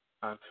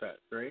 I'm fat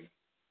 3.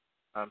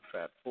 I'm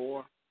fat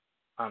 4.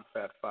 I'm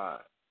fat 5.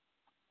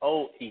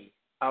 OE,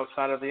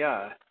 outside of the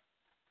eye.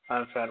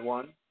 I'm fat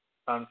 1.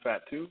 I'm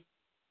fat 2.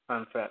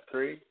 I'm fat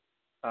 3.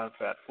 I'm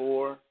fat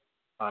 4.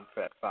 I'm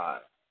fat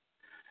 5.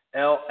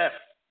 LF,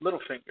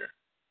 little finger.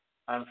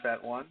 I'm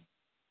fat 1.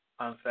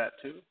 I'm fat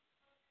 2.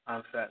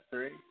 I'm fat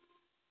 3.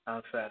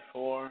 I'm fat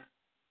 4.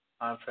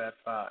 I'm fat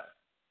 5.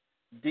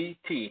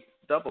 DT,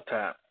 double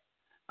tap.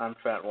 I'm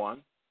fat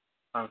 1.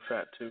 I'm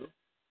fat 2.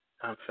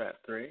 I'm fat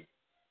 3.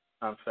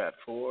 I'm fat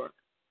 4.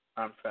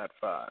 I'm fat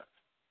 5.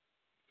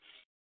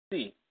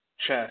 C,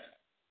 chest.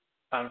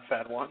 I'm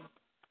fat 1.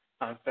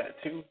 I'm fat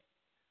 2.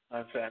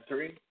 I'm fat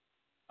 3.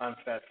 I'm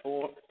fat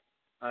 4.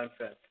 I'm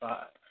fat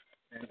 5.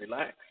 And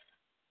relax.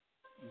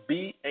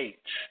 BH,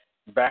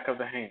 back of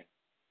the hand.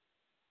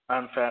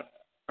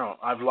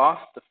 I've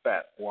lost the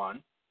fat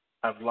 1.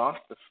 I've lost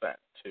the fat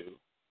 2.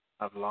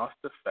 I've lost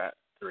the fat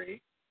 3.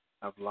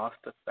 I've lost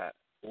the fat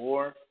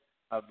 4.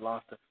 I've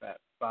lost the fat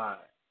 5.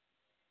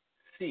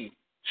 C,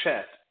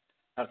 chest.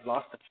 I've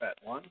lost the fat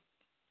 1.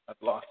 I've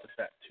lost the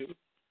fat 2.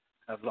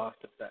 I've lost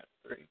the fat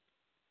 3.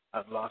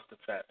 I've lost the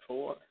fat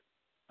 4.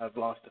 I've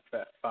lost the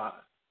fat 5.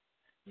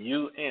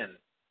 UN,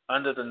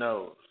 under the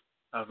nose.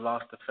 I've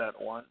lost the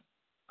fat 1.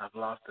 I've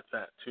lost the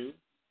fat 2.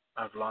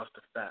 I've lost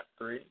the fat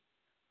 3.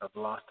 I've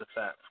lost the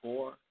fat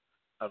 4.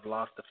 I've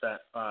lost the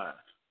fat 5.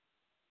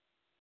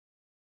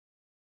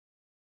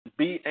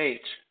 BH,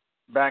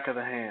 back of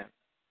the hand.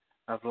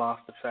 I've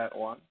lost the fat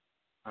 1.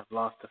 I've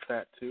lost the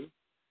fat 2.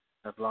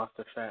 I've lost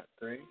the fat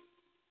 3.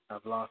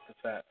 I've lost the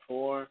fat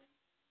 4.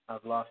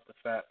 I've lost the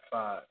fat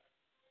 5.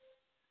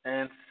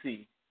 And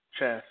C,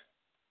 chest.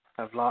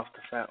 I've lost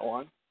the fat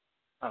 1.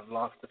 I've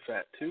lost the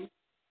fat 2.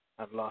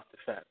 I've lost the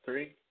fat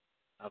 3.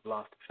 I've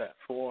lost the fat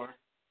 4.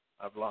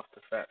 I've lost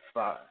the fat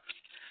 5.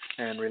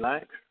 And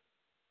relax.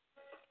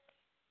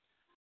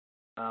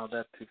 Allow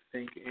that to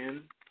sink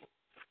in.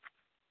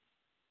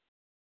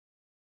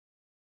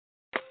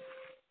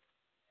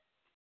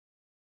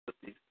 Put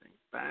these things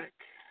back.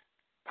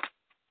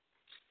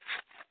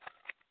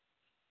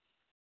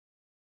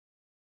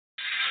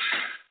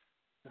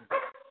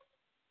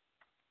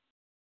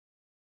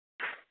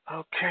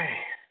 Okay.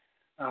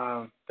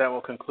 That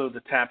will conclude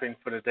the tapping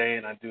for today,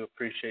 and I do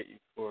appreciate you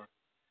for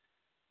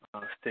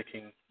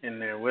sticking in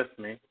there with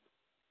me.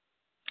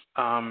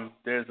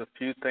 There's a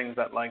few things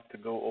I'd like to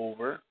go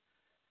over,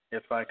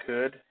 if I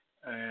could,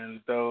 and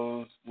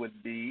those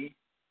would be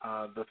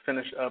the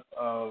finish up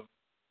of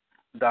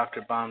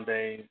Dr.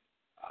 Bombay's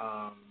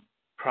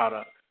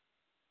products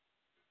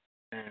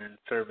and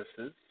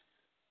services.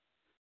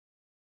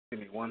 Give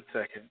me 1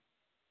 second.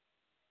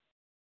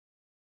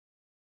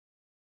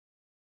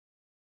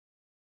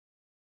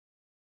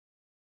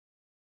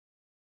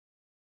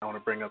 I want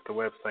to bring up the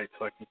website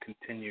so I can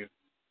continue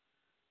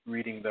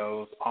reading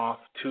those off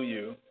to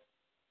you.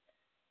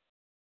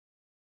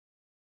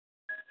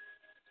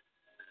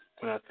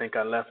 And I think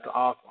I left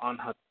off on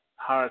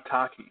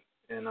Harataki,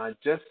 and I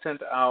just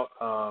sent out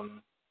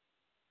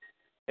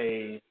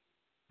a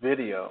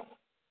video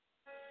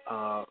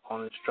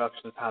on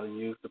instructions how to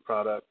use the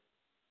product.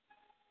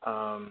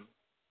 Now,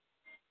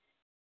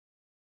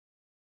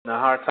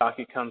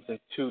 Harataki comes in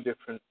two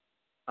different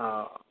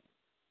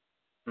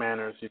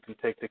manners. You can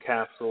take the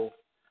capsule,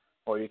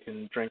 or you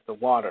can drink the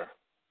water.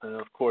 And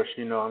of course,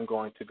 you know I'm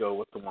going to go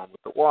with the one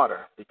with the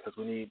water because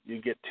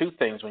you get two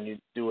things when you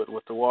do it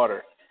with the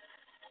water.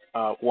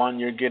 One,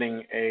 you're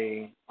getting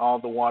all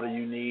the water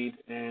you need,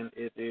 and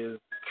it is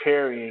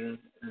carrying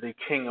the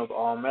king of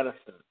all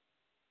medicine.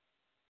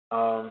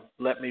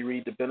 Let me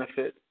read the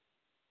benefits.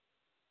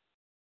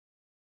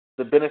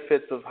 The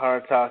benefits of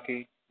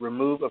Harataki: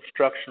 remove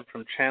obstruction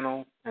from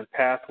channels and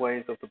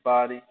pathways of the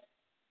body,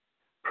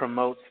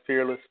 promotes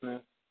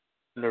fearlessness,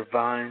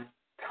 nervine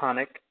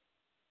tonic,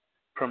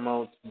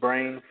 promotes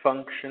brain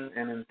function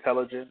and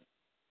intelligence,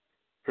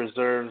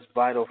 preserves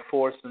vital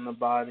force in the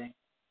body,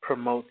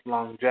 promotes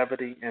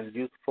longevity and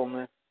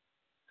youthfulness,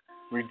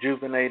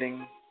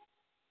 rejuvenating,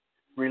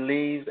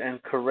 relieves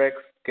and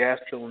corrects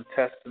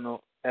gastrointestinal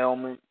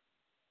ailments,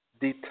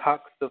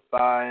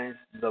 detoxifies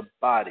the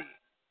body,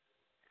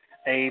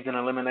 aids in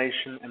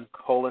elimination and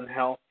colon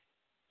health,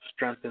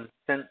 strengthens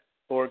sense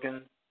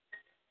organs,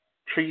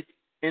 treats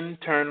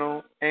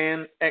internal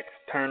and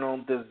external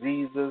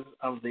diseases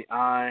of the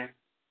eye,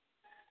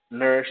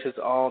 nourishes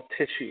all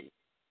tissue,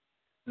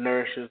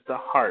 nourishes the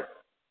heart,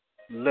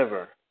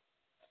 liver,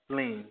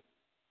 spleen,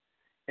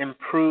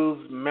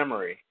 improves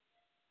memory,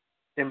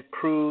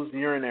 improves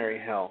urinary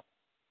health,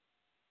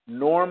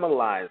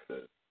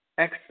 normalizes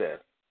excess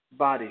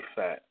body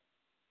fat,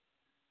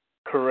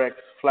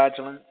 corrects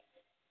flatulence,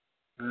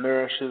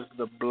 nourishes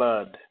the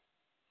blood.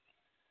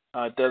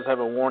 It does have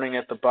a warning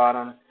at the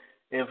bottom.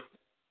 If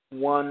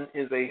one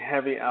is a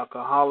heavy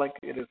alcoholic,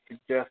 it is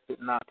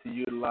suggested not to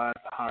utilize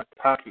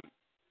Harataki.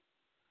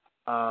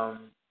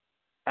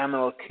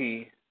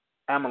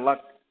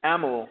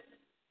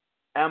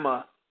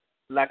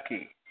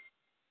 Amalaki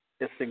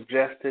is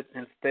suggested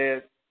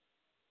instead,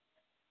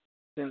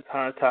 since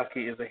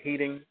Harataki is a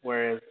heating,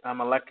 whereas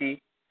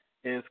Amalaki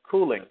is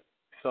cooling.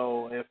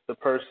 So if the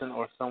person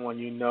or someone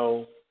you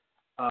know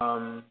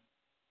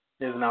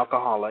is an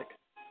alcoholic,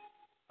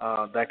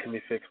 that can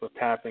be fixed with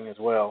tapping as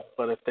well.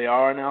 But if they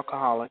are an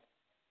alcoholic,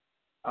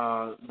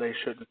 they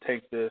shouldn't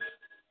take this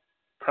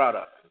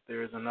product.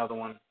 There is another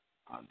one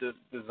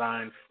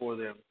designed for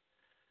them.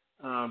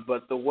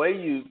 But the way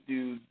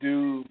you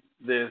do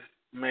this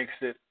makes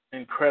it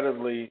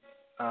incredibly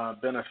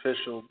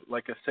beneficial,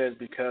 like I said,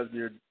 because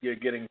you're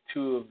getting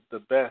two of the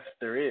best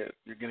there is.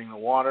 You're getting the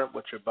water,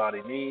 what your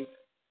body needs,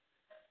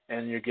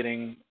 and you're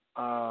getting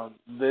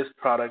this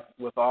product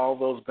with all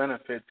those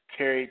benefits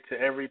carried to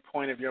every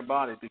point of your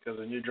body, because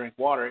when you drink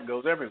water, it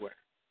goes everywhere.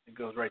 It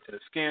goes right to the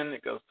skin,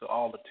 it goes to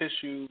all the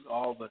tissues,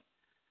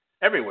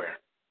 everywhere.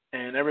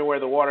 And everywhere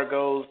the water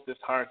goes, this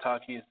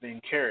Harataki is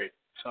being carried.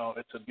 So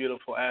it's a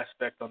beautiful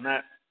aspect on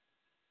that.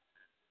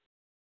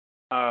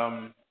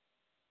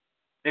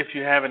 If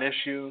you have an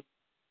issue,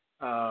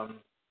 I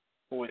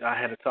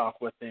had a talk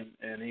with him,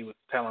 and he was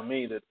telling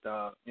me that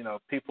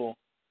people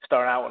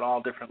start out with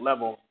all different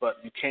levels, but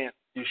you can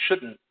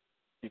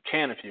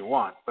if you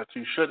want, but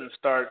you shouldn't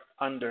start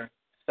under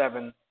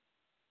 7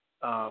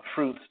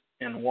 fruits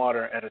in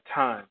water at a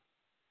time.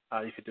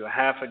 You could do a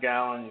half a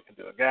gallon, you could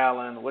do a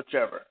gallon,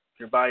 whichever. If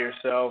you're by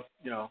yourself,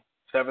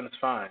 7 is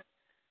fine.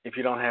 If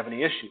you don't have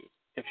any issues.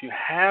 If you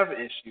have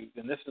issues,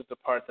 and this is the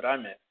part that I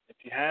missed, if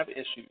you have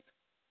issues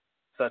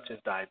such as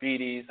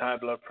diabetes, high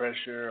blood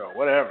pressure, or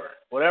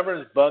whatever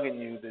is bugging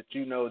you that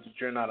you know that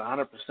you're not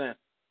 100%,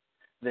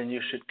 then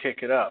you should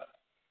kick it up.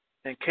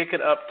 And kick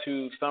it up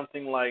to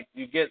something like,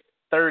 you get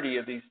 30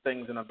 of these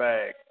things in a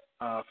bag,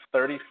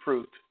 30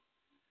 fruit.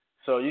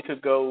 So you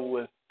could go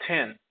with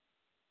 10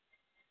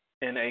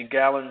 in a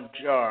gallon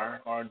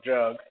jar or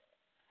jug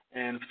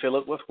and fill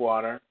it with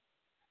water,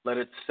 let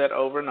it set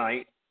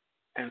overnight,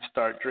 and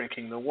start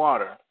drinking the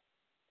water.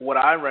 What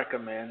I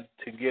recommend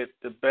to get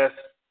the best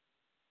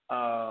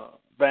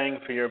bang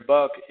for your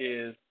buck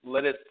is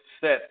let it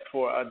set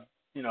for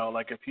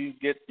like if you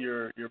get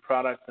your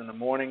product in the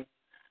morning,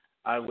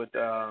 I would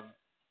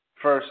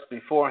first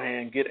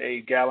beforehand get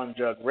a gallon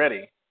jug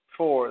ready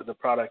for the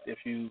product if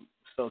you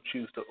so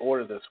choose to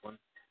order this one.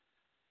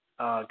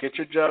 Get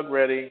your jug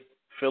ready,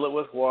 fill it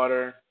with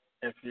water.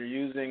 If you're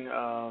using,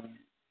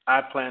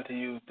 I plan to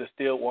use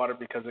distilled water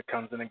because it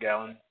comes in a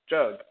gallon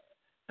jug.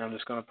 And I'm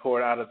just going to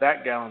pour it out of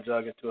that gallon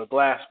jug into a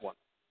glass one,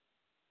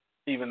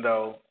 even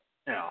though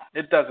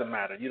it doesn't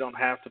matter. You don't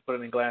have to put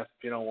it in glass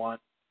if you don't want.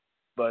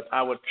 But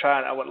I would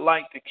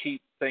like to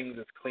keep things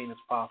as clean as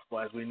possible,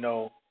 as we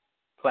know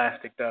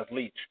plastic does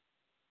leach,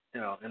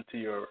 into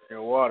your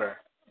water,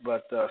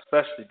 but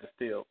especially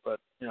distilled. But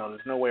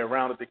there's no way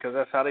around it because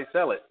that's how they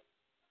sell it.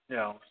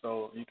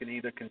 So you can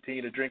either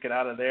continue to drink it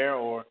out of there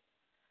or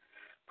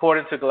pour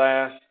it into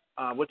glass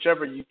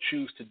whichever you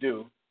choose to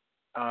do.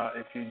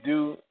 If you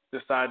do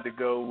decide to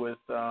go with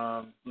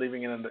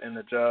leaving it in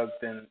the jug,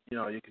 then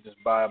you can just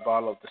buy a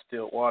bottle of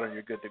distilled water and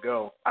you're good to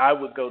go. I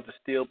would go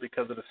distilled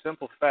because of the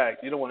simple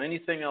fact you don't want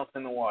anything else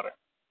in the water.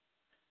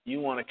 You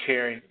want to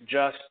carry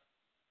just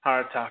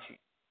harataki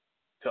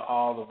to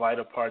all the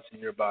vital parts in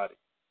your body.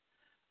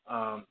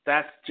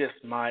 That's just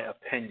my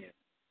opinion.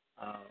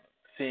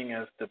 Seeing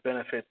as the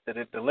benefits that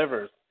it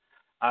delivers,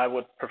 I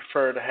would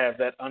prefer to have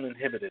that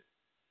uninhibited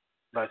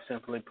by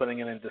simply putting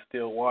it in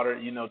distilled water.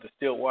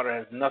 Distilled water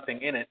has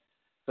nothing in it,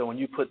 so when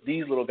you put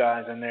these little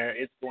guys in there,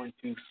 it's going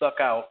to suck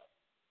out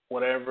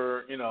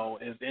whatever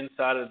is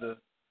inside of the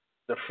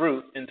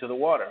fruit into the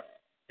water,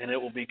 and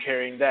it will be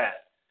carrying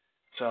that.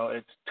 So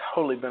it's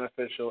totally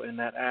beneficial in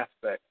that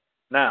aspect.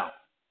 Now,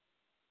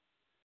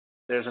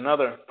 there's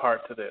another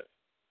part to this.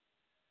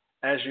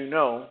 As you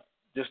know,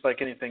 just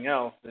like anything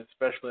else,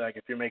 especially like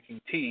if you're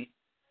making tea,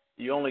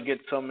 you only get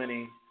so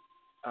many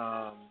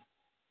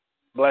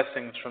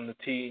blessings from the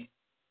tea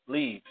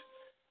leaves.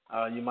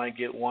 You might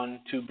get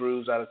 1-2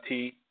 brews out of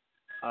tea,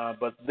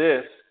 but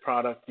this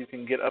product you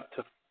can get up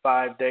to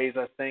 5 days,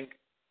 I think,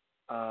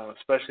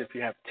 especially if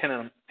you have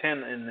 10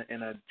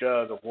 in a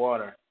jug of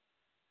water.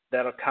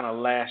 That'll kind of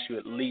last you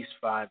at least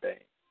 5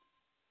 days,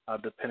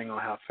 depending on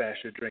how fast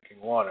you're drinking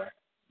water.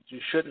 You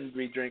shouldn't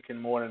be drinking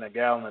more than a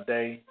gallon a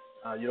day.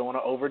 You don't want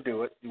to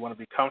overdo it. You want to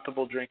be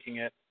comfortable drinking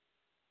it.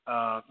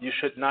 You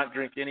should not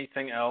drink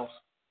anything else,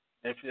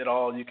 if at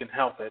all you can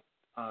help it.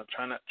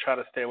 Try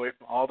to stay away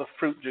from all the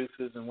fruit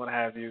juices and what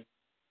have you.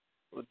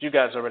 You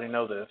guys already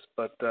know this,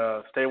 but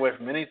stay away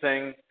from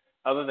anything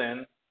other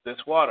than this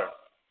water.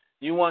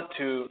 You want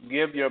to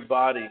give your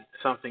body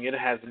something it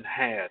hasn't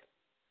had,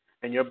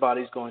 and your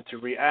body's going to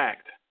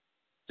react,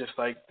 just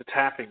like the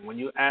tapping. When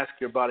you ask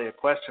your body a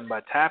question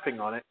by tapping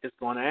on it, it's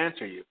going to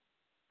answer you.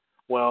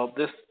 Well,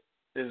 this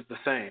is the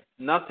same.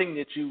 Nothing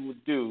that you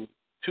would do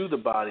to the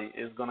body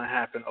is going to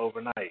happen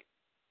overnight.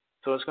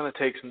 So it's going to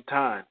take some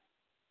time.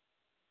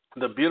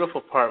 The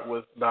beautiful part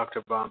with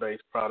Dr. Bombay's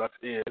products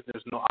is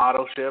there's no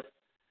auto ship,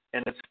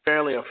 and it's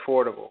fairly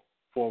affordable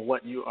for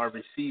what you are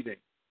receiving.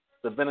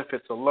 The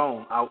benefits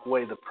alone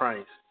outweigh the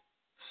price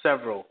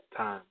several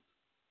times.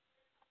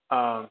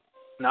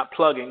 Not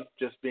plugging,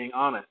 just being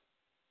honest.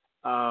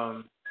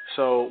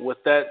 So with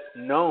that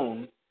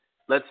known,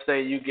 let's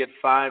say you get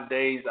 5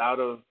 days out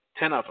of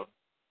 10 of them.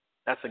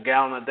 That's a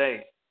gallon a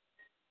day.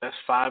 That's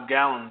 5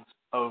 gallons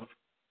of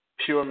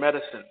pure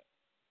medicine,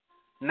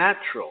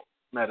 natural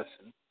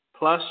medicine,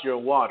 plus your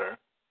water.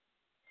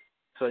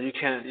 So you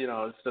can,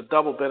 it's a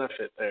double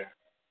benefit there.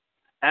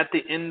 At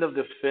the end of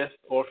the 5th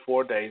or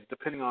 4 days,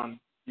 depending on,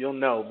 you'll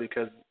know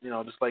because,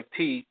 just like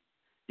tea,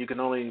 you can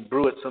only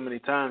brew it so many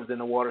times, then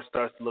the water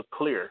starts to look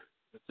clear.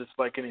 It's just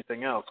like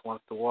anything else.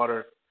 Once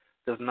the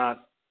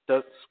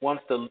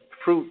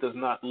fruit does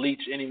not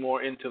leach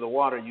anymore into the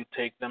water, you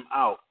take them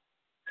out.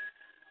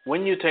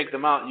 When you take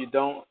them out, you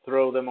don't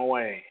throw them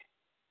away.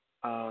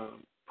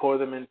 Pour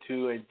them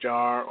into a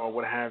jar or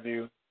what have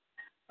you.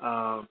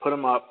 Put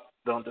them up.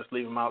 Don't just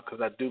leave them out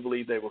because I do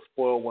believe they will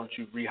spoil once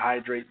you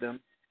rehydrate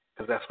them,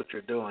 because that's what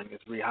you're doing, is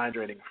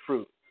rehydrating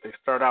fruit. They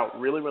start out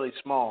really, really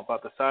small,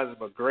 about the size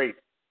of a grape,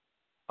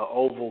 an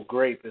oval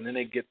grape, and then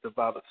they get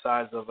about the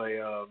size of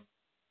a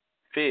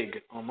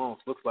fig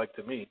almost, looks like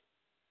to me,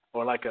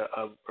 or like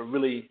a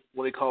really,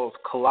 what they call those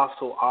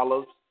colossal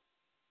olives.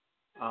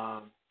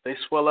 They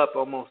swell up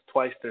almost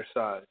twice their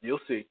size. You'll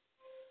see.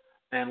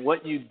 And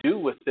what you do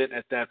with it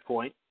at that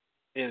point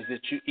is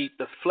that you eat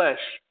the flesh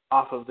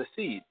off of the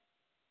seed.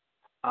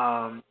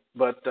 My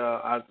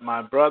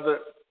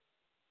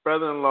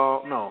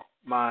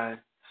my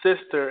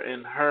sister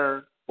and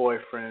her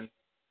boyfriend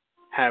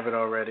have it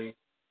already,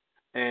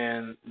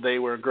 and they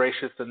were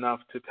gracious enough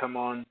to come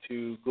on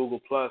to Google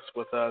Plus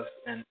with us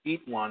and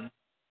eat one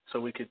so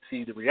we could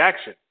see the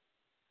reaction.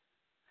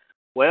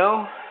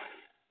 Well,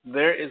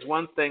 there is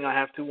one thing I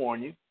have to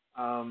warn you.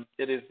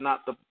 It is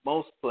not the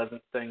most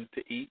pleasant thing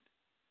to eat,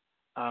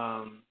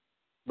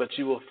 but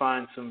you will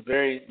find some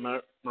very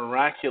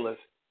miraculous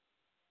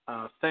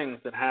things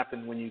that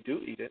happen when you do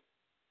eat it.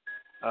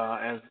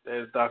 As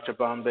Dr.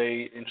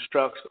 Bombay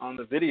instructs on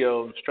the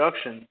video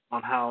instruction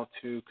on how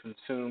to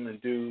consume and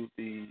do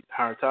the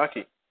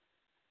harataki,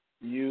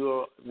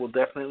 you will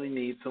definitely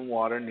need some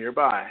water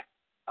nearby.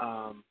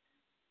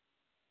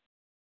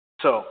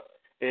 So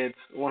it's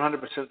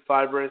 100%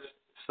 fibrous,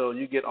 so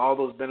you get all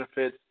those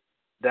benefits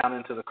down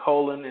into the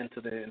colon,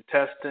 into the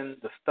intestine,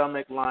 the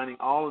stomach lining.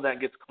 All of that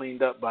gets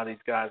cleaned up by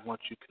these guys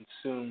once you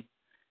consume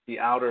the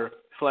outer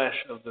flesh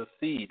of the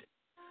seed.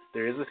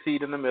 There is a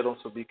seed in the middle,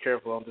 so be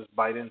careful. Don't just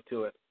bite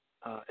into it.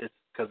 It's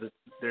because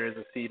there is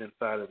a seed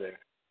inside of there.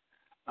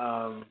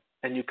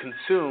 And you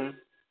consume,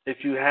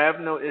 if you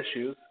have no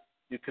issues,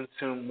 you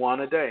consume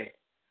one a day.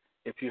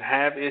 If you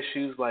have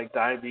issues like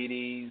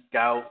diabetes,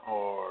 gout,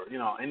 or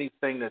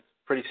anything that's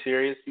pretty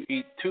serious, you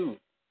eat 2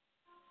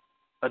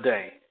 a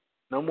day.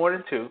 No more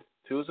than 2.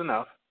 2 is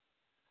enough.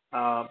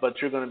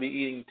 But you're going to be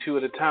eating 2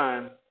 at a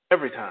time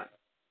every time.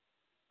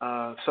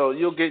 So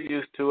you'll get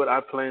used to it. I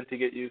plan to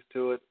get used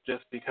to it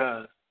just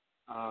because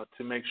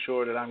to make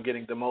sure that I'm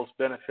getting the most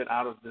benefit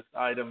out of this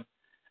item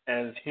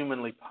as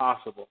humanly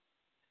possible.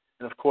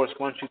 And of course,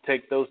 once you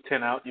take those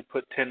 10 out, you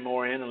put 10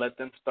 more in and let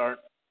them start,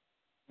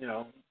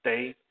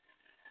 day.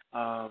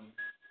 Now,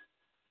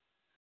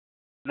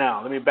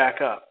 let me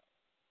back up.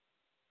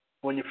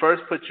 When you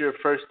first put your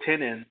first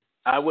 10 in,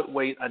 I would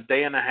wait a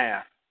day and a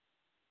half.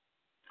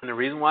 And the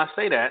reason why I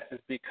say that is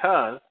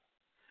because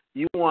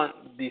you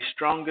want the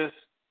strongest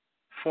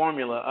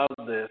formula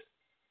of this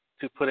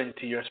to put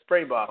into your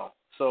spray bottle.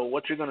 So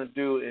what you're going to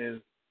do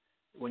is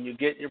when you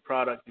get your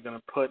product, you're going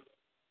to put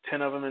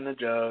 10 of them in the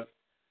jug.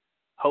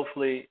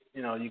 Hopefully,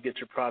 you get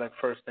your product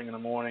first thing in the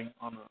morning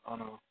on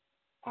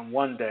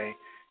one day.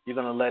 You're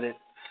going to let it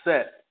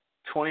set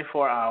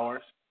 24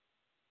 hours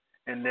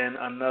and then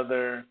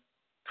another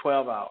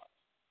 12 hours.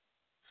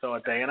 So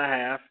a day and a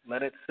half,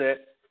 let it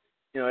sit.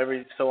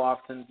 Every so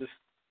often, just,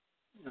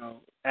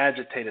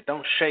 agitate it.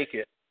 Don't shake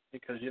it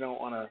because you don't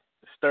want to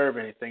disturb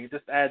anything. You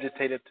just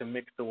agitate it to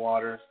mix the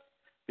waters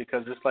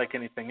because just like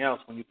anything else,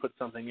 when you put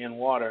something in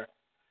water,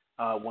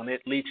 when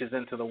it leaches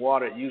into the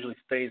water, it usually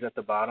stays at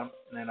the bottom,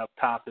 and then up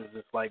top is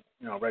just like,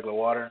 regular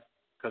water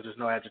because there's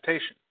no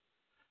agitation.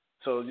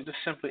 So you just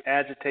simply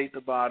agitate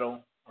the bottle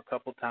a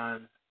couple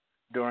times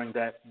during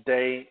that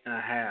day and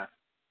a half.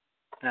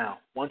 Now,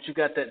 once you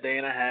got that day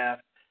and a half,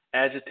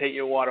 agitate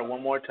your water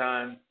one more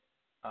time.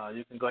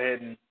 You can go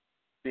ahead and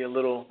be a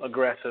little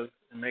aggressive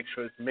and make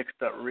sure it's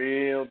mixed up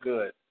real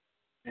good.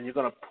 And you're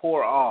going to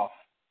pour off.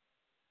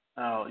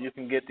 You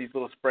can get these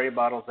little spray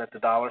bottles at the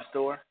dollar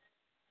store.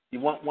 You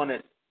want one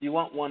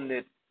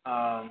that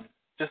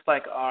just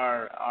like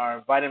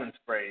our vitamin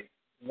spray,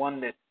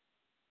 one that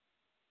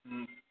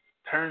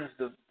turns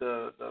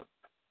the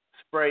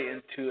spray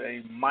into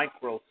a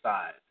micro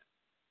size.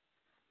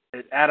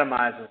 It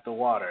atomizes the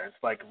water.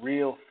 It's like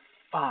real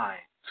fine,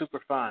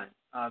 super fine.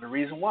 The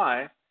reason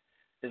why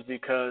is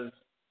because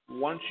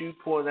once you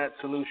pour that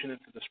solution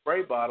into the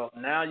spray bottle,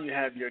 now you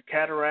have your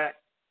cataract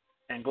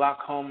and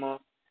glaucoma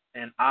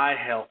and eye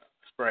health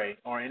spray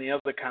or any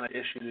other kind of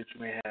issue that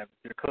you may have.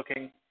 If you're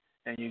cooking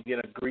and you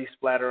get a grease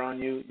splatter on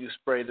you, you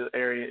spray the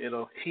area,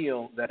 it'll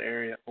heal that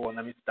area. Or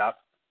let me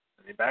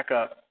back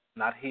up,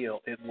 not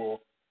heal. It will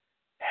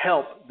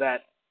help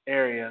that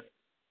area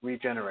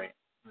regenerate.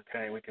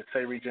 Okay, we can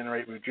say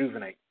regenerate,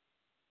 rejuvenate.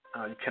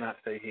 You cannot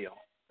say heal.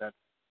 That's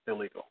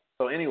illegal.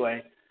 So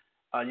anyway,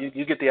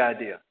 you get the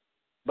idea.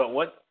 But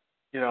what,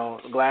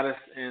 Gladys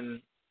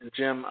and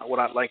Jim, what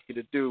I'd like you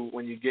to do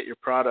when you get your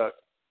product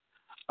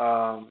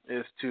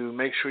is to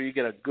make sure you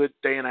get a good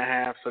day and a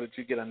half so that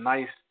you get a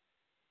nice,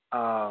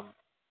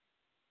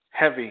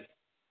 heavy,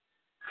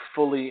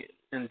 fully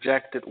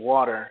injected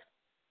water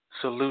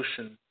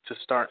solution to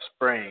start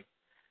spraying.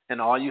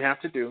 And all you have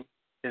to do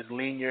is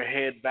lean your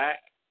head back,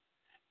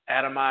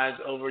 atomize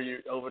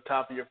over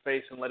top of your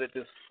face and let it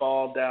just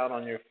fall down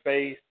on your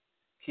face.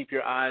 Keep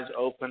your eyes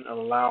open and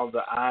allow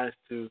the eyes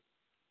to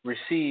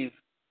receive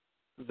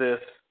this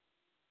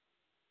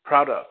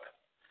product.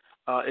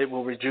 It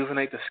will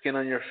rejuvenate the skin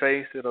on your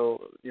face.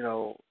 It'll,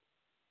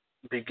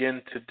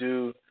 begin to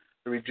do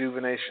the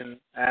rejuvenation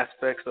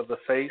aspects of the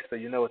face. So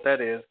you know what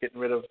that is, getting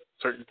rid of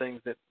certain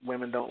things that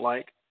women don't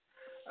like.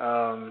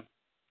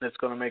 It's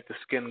going to make the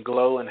skin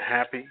glow and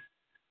happy.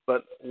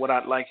 But what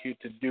I'd like you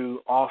to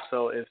do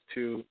also is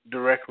to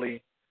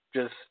directly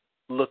just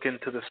look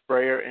into the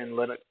sprayer and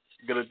let it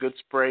get a good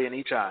spray in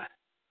each eye,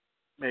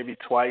 maybe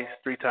twice,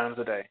 3 times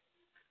a day.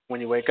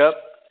 When you wake up,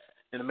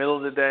 in the middle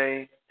of the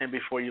day, and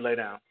before you lay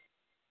down.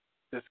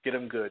 Just get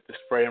them good. Just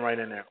spray them right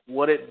in there.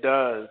 What it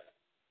does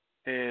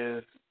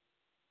is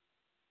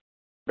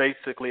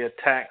basically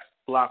attacks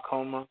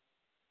glaucoma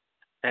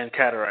and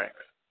cataracts.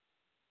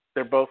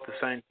 They're both the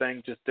same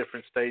thing, just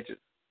different stages.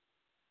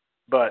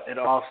 But it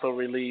also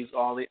relieves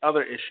all the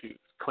other issues,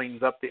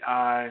 cleans up the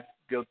eye,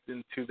 goes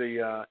into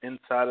the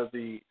inside of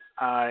the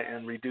eye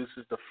and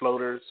reduces the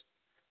floaters,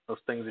 those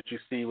things that you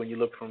see when you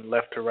look from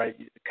left to right,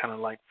 it kind of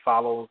like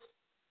follows,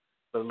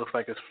 so it looks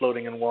like it's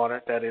floating in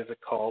water.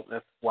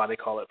 That's why they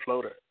call it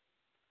floater.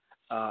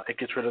 It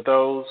gets rid of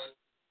those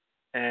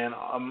and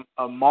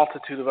a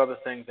multitude of other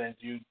things as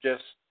you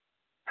just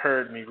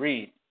heard me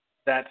read.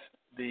 That's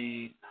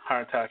the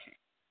Harataki.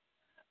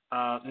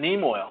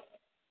 Neem oil,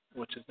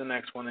 which is the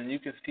next one, and you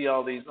can see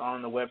all these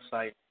on the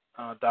website,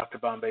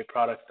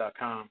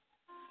 drbombayproducts.com.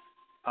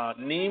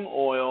 Neem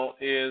oil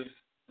is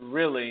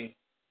really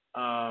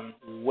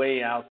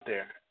way out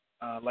there.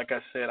 Like I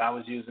said, I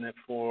was using it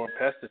for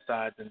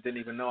pesticides and didn't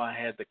even know I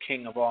had the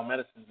king of all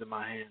medicines in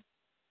my hand.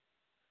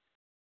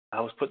 I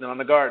was putting it on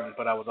the garden,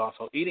 but I was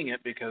also eating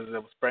it because I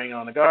was spraying it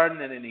on the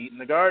garden and then eating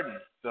the garden.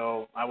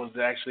 So I was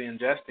actually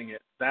ingesting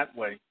it that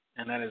way,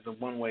 and that is the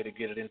one way to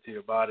get it into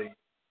your body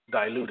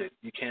diluted.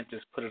 You can't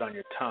just put it on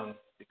your tongue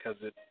because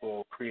it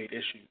will create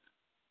issues.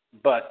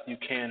 But you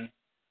can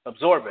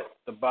absorb it.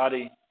 The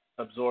body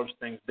absorbs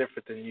things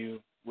different than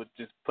you would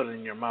just put it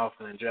in your mouth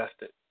and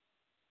ingest it.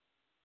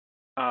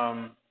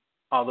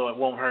 Although it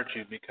won't hurt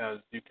you because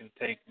you can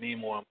take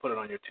neem oil and put it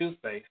on your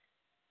toothpaste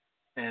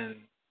and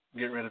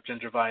get rid of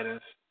gingivitis,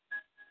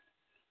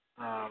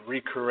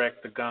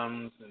 recorrect the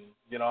gums and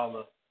get all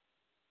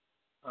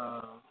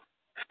the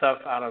stuff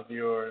out of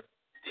your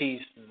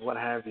teeth and what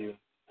have you,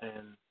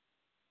 and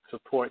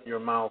support your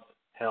mouth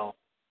health.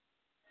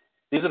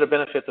 These are the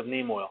benefits of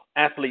neem oil.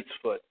 Athlete's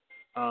foot.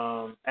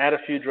 Add a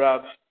few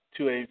drops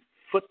to a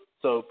foot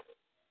soak,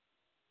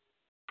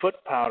 foot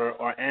powder,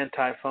 or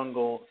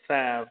antifungal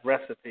salve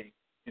recipe.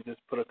 You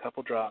just put a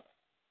couple drops.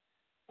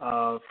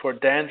 For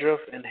dandruff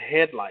and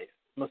head lice,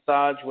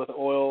 massage with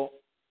oil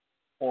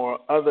or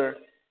other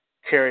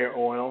carrier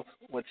oils,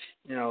 which,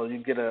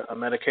 you get a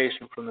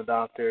medication from the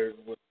doctor,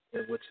 which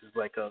is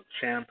like a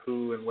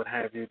shampoo and what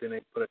have you. Then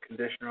they put a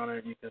conditioner on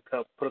it. You can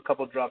put a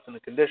couple drops in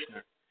the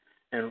conditioner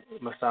and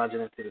massage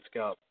it into the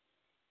scalp.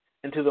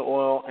 Into the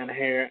oil and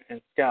hair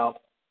and scalp,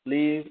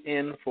 leave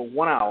in for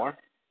 1 hour,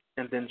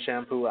 and then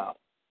shampoo out.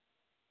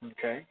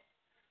 Okay?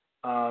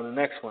 The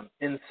next one,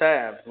 in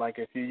salve. Like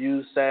if you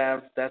use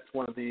salve, that's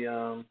one of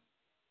the,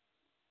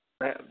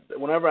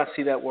 whenever I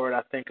see that word,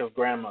 I think of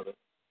grandmother.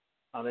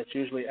 That's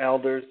usually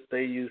elders.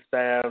 They use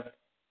salve,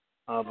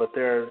 but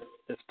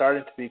it's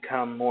starting to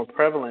become more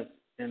prevalent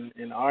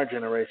in our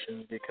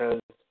generation because,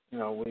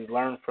 we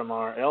learn from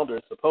our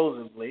elders,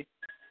 supposedly,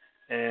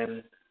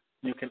 and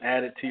you can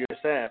add it to your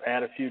salve.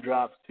 Add a few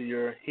drops to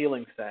your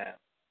healing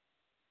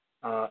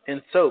salve.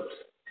 In soaps,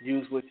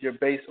 use with your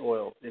base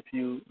oil. If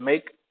you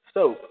make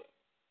soap,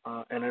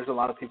 and there's a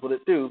lot of people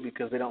that do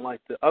because they don't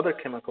like the other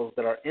chemicals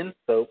that are in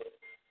soap,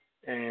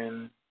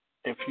 and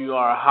if you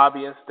are a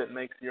hobbyist that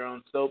makes your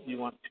own soap, you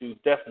want to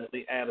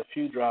definitely add a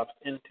few drops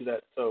into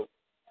that soap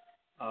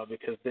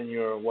because then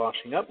you're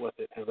washing up with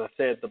it. As I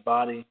said, the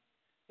body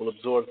will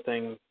absorb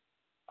things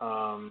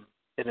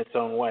in its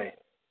own way.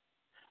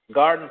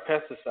 Garden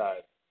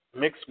pesticide,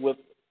 mixed with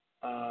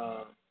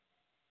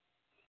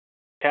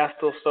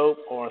Castile soap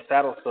or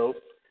saddle soap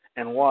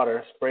and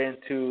water, spray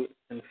into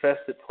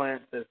infested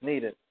plants as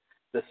needed.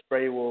 The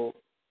spray will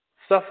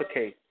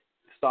suffocate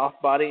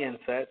soft body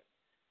insects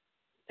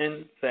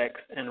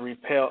and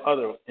repel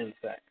other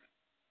insects.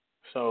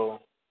 So,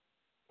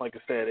 like I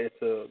said,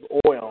 it's an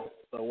oil.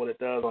 So what it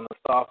does on the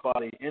soft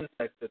body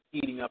insect that's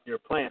eating up your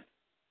plants,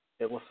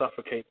 it will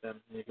suffocate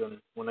them.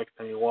 When next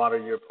time you water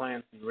your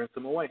plants, you rinse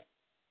them away,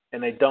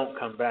 and they don't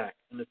come back.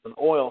 And it's an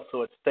oil,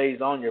 so it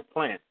stays on your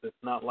plants. It's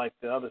not like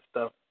the other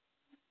stuff,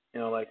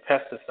 like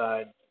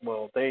pesticide.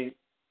 Well, they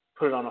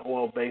put it on an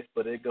oil base,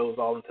 but it goes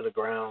all into the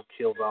ground,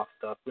 kills off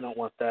stuff. We don't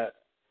want that.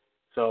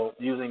 So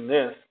using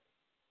this,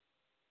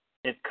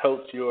 it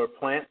coats your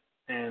plant,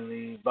 and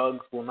the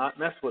bugs will not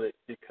mess with it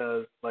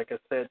because, like I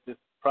said, this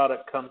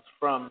product comes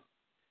from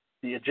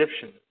the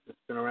Egyptians. It's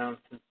been around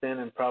since then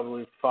and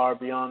probably far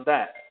beyond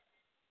that.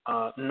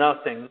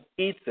 Nothing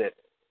eats it.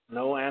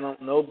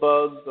 No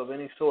bugs of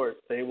any sort.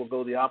 They will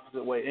go the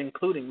opposite way,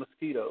 including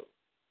mosquitoes.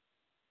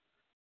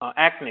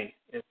 Acne.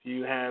 If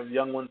you have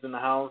young ones in the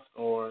house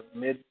or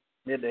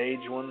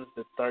mid-age ones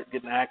that start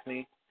getting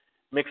acne,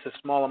 mix a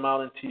small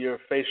amount into your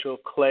facial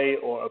clay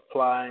or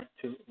apply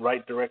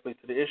right directly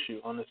to the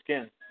issue on the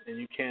skin. And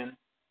you can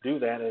do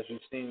that, as you've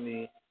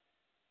seen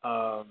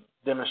the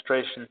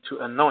demonstration, to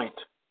anoint.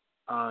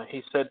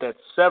 He said that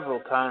several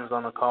times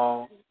on the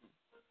call,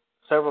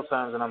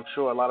 and I'm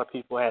sure a lot of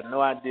people had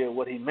no idea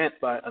what he meant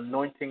by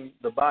anointing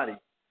the body.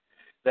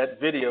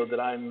 That video that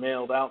I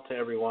mailed out to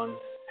everyone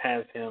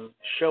has him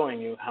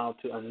showing you how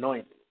to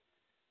anoint.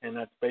 And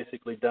that's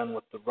basically done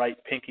with the right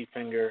pinky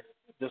finger.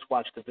 Just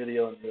watch the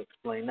video and he'll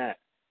explain that.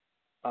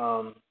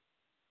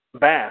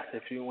 Bath.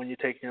 When you're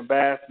taking a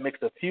bath,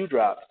 mix a few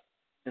drops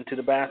into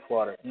the bath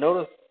water.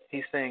 Notice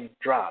he's saying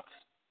drops.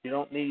 You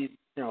don't need,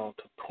 to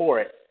pour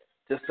it.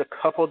 Just a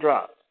couple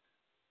drops,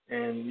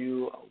 and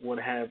you would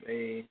have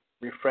a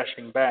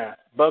refreshing bath.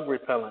 Bug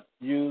repellent.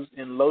 Use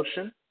in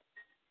lotion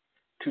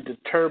to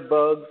deter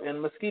bugs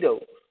and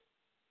mosquitoes.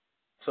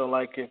 So,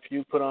 like if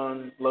you put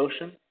on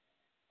lotion,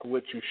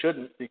 which you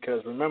shouldn't,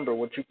 because remember,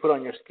 what you put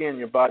on your skin,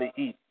 your body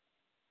eats.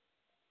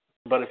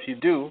 But if you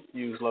do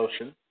use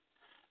lotion,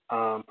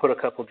 put a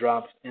couple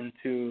drops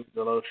into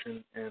the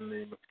lotion, and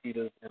the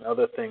mosquitoes and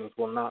other things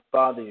will not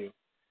bother you.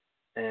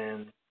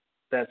 And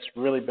that's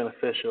really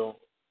beneficial,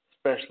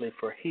 especially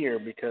for here,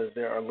 because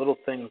there are little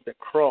things that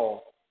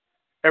crawl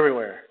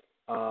everywhere.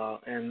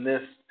 And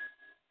this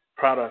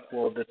product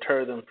will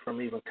deter them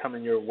from even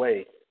coming your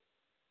way.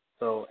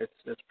 So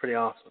it's pretty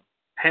awesome.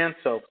 Hand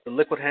soaps, the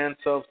liquid hand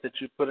soaps that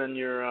you put in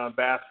your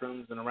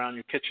bathrooms and around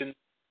your kitchen,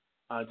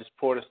 just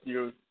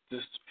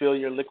fill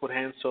your liquid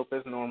hand soap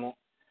as normal,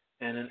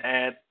 and then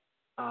add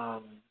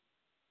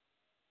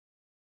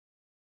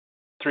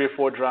 3 or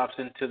 4 drops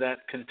into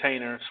that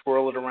container,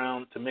 swirl it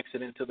around to mix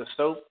it into the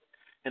soap,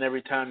 and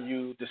every time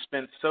you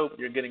dispense soap,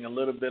 you're getting a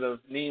little bit of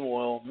neem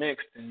oil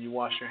mixed, and you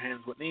wash your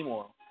hands with neem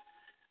oil.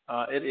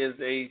 It is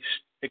a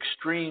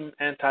extreme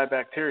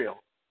antibacterial.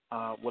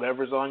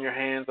 Whatever's on your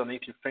hands,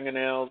 underneath your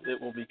fingernails,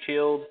 it will be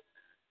killed,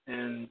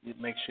 and it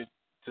makes you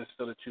just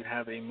so that you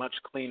have a much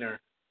cleaner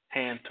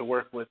hand to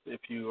work with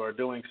if you are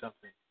doing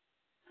something.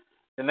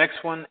 The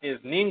next one is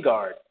Neem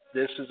Guard.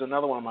 This is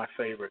another one of my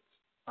favorites.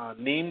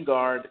 Neem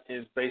Guard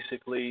is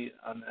basically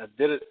an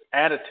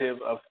additive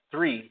of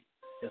 3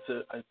 It's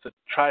a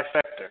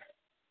trifecta.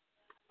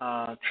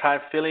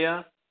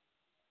 Triphilia,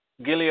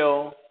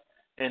 gilio,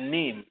 and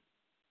neem.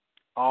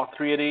 All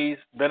three of these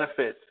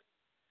benefits.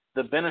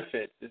 The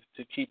benefit is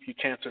to keep you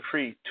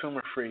cancer-free,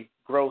 tumor-free,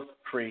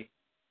 growth-free,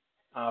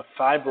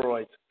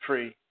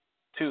 fibroids-free,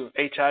 2,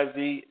 HIV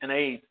and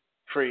AIDS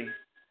free,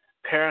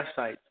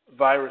 parasites,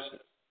 viruses,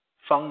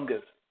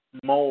 fungus,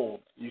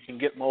 mold. You can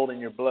get mold in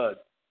your blood.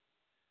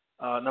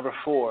 Number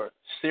 4,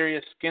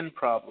 serious skin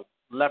problems,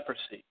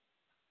 leprosy.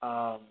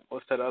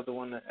 What's that other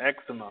one?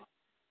 Eczema.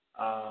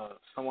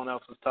 Someone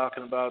else was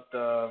talking about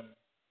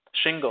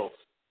shingles.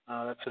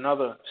 That's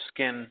another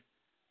skin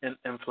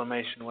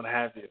inflammation, what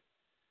have you.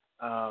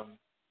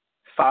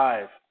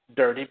 5,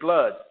 dirty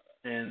blood.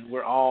 And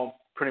we're all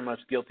pretty much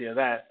guilty of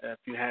that. If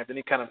you have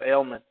any kind of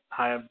ailment,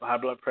 high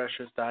blood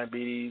pressure,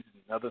 diabetes,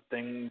 and other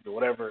things, or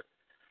whatever,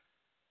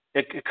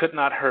 it could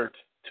not hurt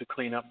to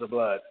clean up the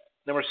blood.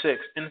 Number 6,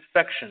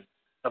 infection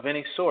of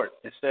any sort.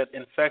 It said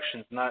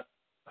infections, not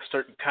a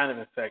certain kind of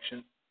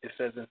infection. It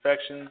says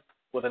infection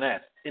with an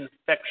S.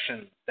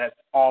 Infection, that's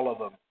all of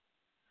them.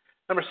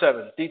 Number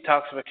 7,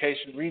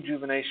 detoxification,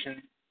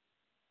 rejuvenation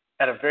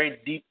at a very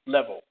deep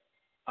level.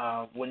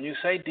 When you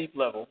say deep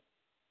level,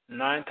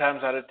 9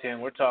 times out of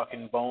 10, we're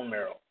talking bone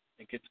marrow.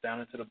 It gets down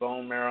into the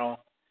bone marrow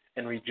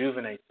and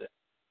rejuvenates it.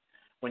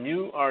 When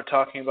you are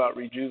talking about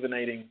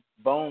rejuvenating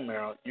bone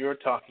marrow, you're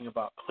talking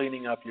about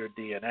cleaning up your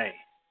DNA,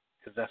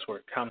 because that's where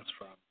it comes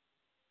from.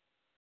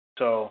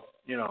 So,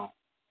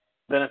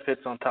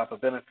 benefits on top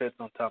of benefits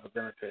on top of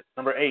benefits.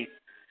 Number 8,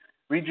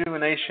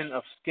 rejuvenation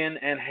of skin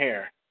and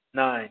hair.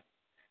 9,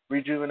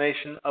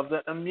 rejuvenation of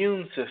the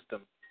immune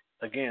system.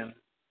 Again.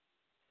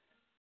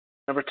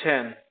 Number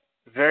 10,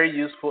 very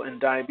useful in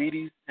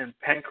diabetes and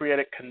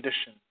pancreatic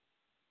conditions.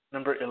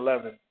 Number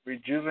 11,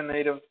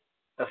 rejuvenative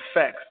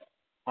effects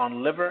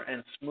on liver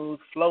and smooth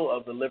flow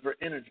of the liver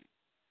energy.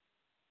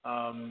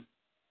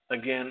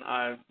 Again,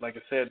 like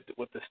I said,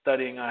 with the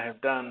studying I have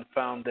done,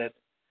 found that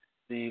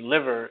the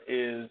liver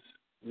is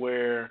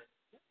where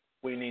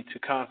we need to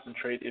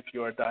concentrate if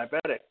you are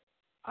diabetic.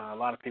 A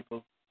lot of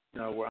people,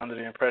 were under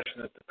the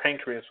impression that the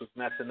pancreas was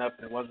messing up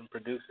and it wasn't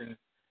producing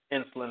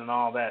insulin and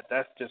all that.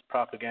 That's just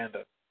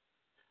propaganda,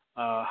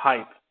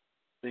 hype,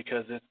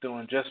 because it's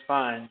doing just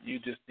fine. You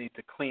just need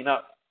to clean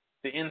up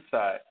the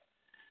inside.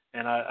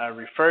 And I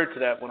referred to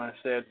that when I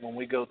said when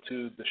we go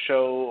to the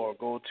show or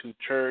go to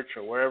church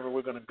or wherever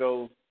we're going to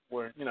go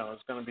where,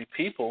 it's going to be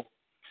people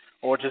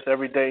or just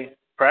everyday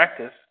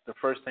practice, the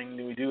first thing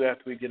we do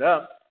after we get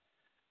up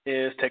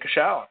is take a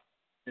shower.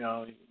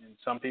 And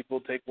some people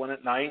take one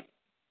at night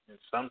and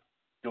some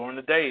during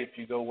the day if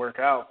you go work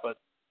out. But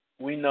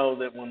we know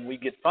that when we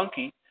get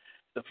funky,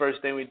 the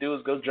first thing we do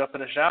is go jump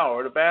in the shower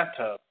or the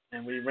bathtub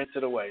and we rinse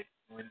it away.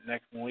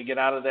 When we get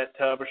out of that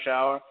tub or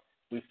shower,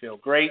 we feel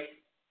great.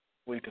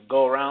 We can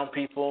go around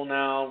people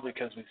now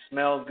because we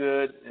smell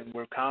good and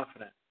we're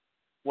confident.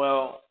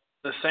 Well,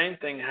 the same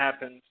thing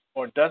happens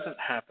or doesn't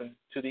happen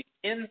to the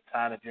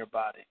inside of your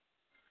body.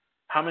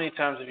 How many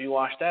times have you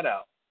washed that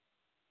out?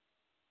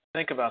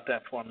 Think about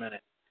that for a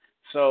minute.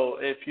 So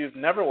if you've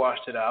never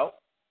washed it out,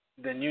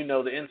 then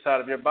the inside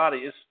of your body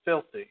is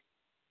filthy.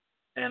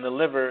 And the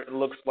liver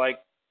looks like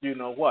you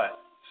know what.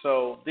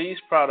 So these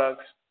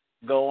products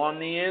go on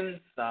the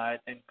inside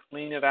and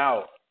clean it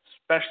out,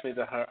 especially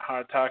the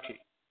harataki.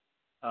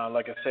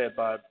 Like I said,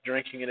 by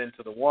drinking it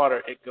into the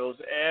water, it goes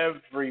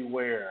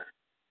everywhere.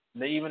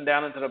 Even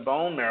down into the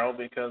bone marrow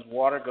because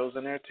water goes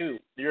in there too.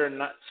 You're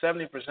not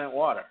 70%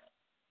 water.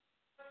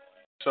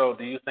 So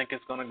do you think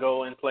it's going to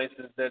go in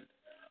places that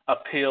a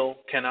pill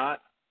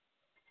cannot?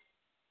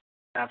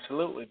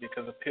 Absolutely,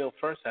 because a pill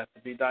first has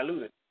to be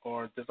diluted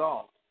or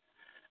dissolved.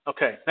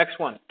 Okay, next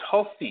one,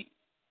 Tulsi.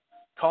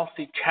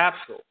 Tulsi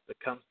capsule. It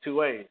comes 2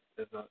 ways.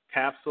 There's a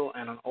capsule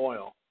and an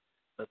oil.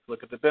 Let's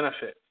look at the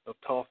benefits of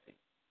Tulsi.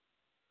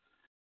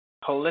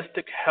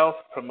 Holistic health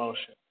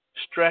promotion.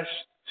 Stress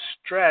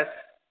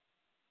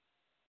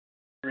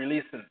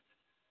releasing.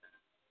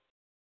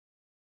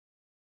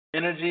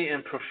 Energy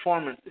and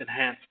performance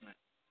enhancement.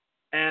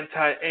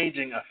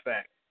 Anti-aging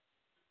effect.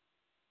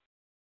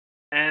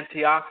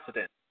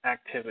 Antioxidant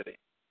activity.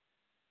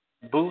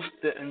 Boost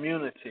the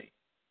immunity.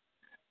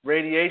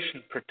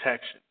 Radiation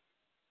protection.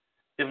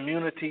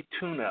 Immunity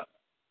tune-up.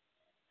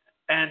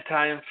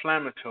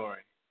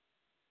 Anti-inflammatory.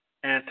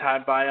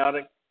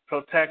 Antibiotic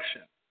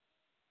protection.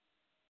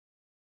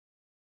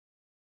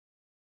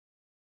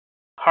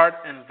 Heart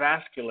and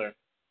vascular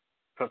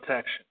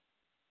protection.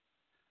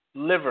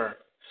 Liver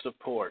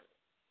support.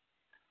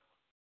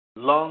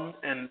 Lung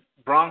and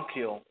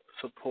bronchial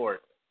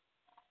support.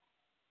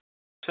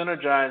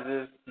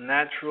 Synergizes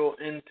natural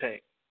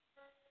intake.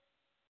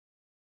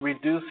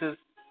 Reduces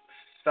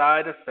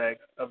side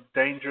effects of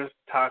dangerous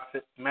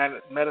toxic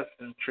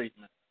medicine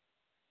treatment,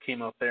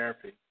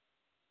 chemotherapy.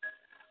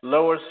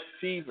 Lowers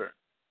fever.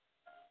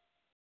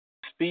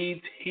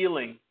 Speeds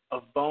healing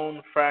of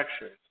bone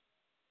fractures.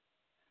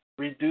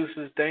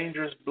 Reduces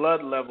dangerous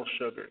blood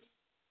sugar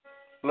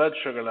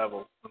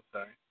levels.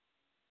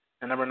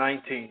 And number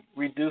 19,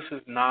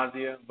 reduces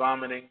nausea,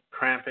 vomiting,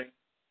 cramping.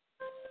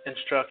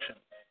 Instructions.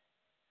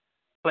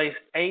 Place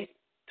 8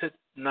 to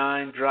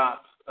 9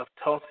 drops of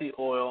Tulsi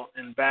oil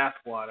in bath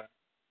water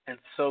and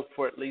soak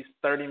for at least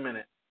 30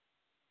 minutes.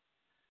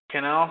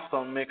 Can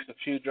also mix a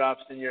few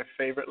drops in your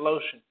favorite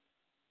lotion.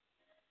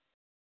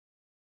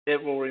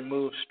 It will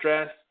remove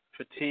stress,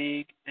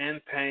 fatigue,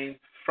 and pain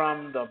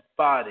from the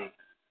body.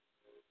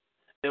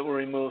 It will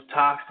remove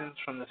toxins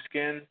from the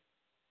skin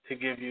to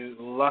give you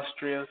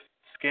lustrous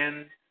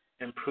skin,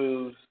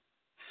 improves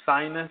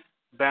sinus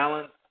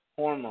balance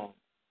hormone,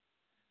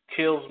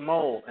 kills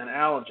mold and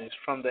allergies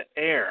from the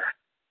air.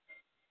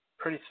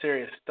 Pretty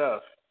serious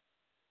stuff.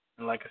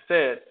 And like I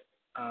said,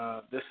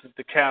 this is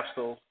the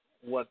capsule.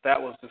 What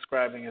that was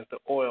describing is the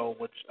oil,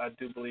 which I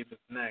do believe is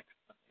next.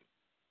 Let me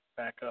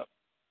back up.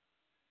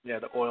 Yeah,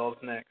 the oil is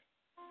next.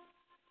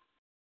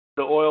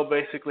 The oil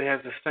basically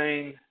has the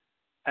same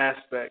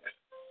aspects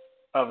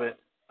of it,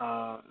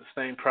 the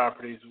same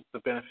properties, the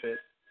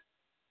benefits.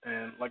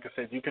 And like I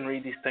said, you can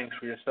read these things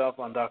for yourself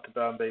on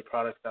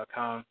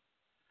drbombayproducts.com.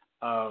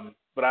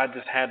 But I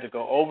just had to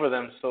go over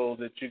them so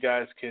that you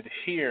guys could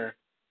hear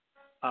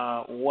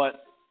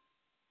what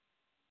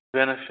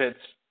benefits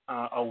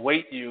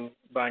await you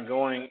by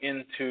going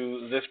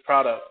into this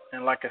product.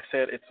 And like I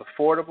said, it's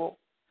affordable.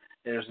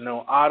 There's no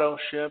auto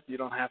ship. You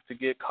don't have to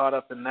get caught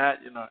up in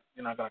that. You're not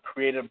going to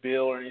create a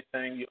bill or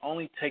anything. You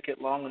only take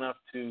it long enough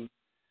to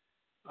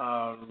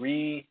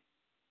reassign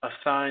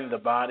the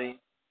body,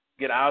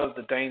 get out of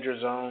the danger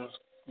zones,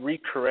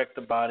 recorrect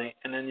the body,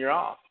 and then you're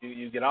off.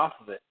 You get off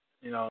of it.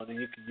 Then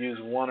you could use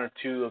one or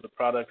two of the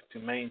products to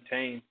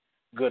maintain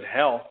good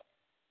health,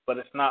 but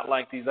it's not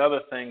like these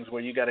other things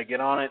where you got to get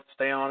on it,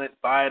 stay on it,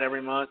 buy it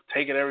every month,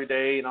 take it every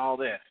day, and all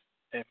this.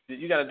 If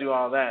you got to do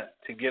all that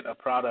to get a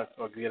product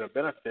or get a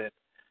benefit,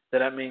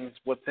 then that means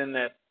what's in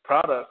that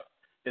product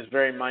is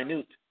very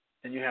minute,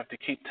 and you have to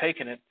keep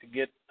taking it to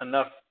get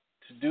enough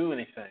to do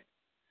anything.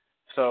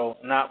 So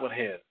not with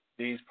his.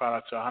 These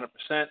products are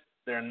 100%.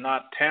 They're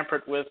not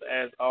tampered with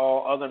as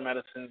all other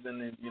medicines in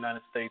the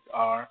United States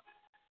are.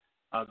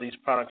 These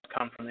products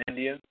come from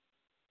India,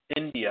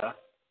 and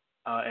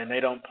they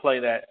don't play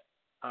that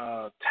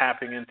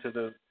tapping into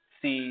the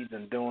seeds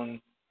and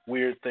doing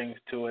weird things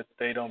to it.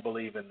 They don't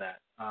believe in that.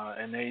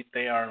 And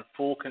they are in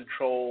full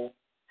control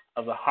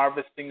of the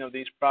harvesting of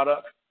these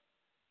products.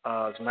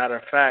 As a matter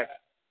of fact,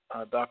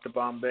 Dr.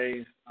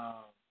 Bombay's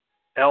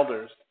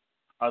elders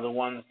are the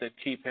ones that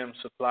keep him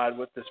supplied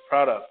with this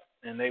product,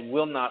 and they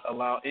will not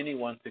allow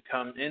anyone to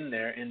come in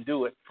there and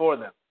do it for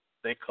them.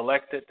 They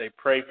collect it, they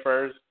pray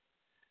first,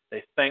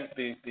 they thank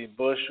the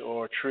bush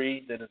or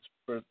tree that is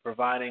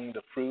providing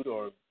the fruit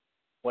or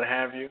what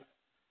have you.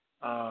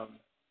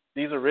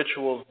 These are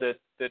rituals that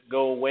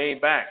go way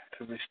back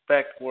to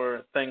respect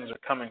where things are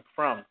coming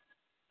from.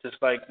 Just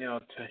like,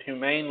 to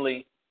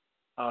humanely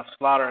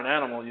slaughter an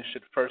animal, you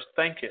should first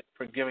thank it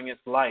for giving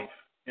its life.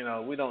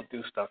 We don't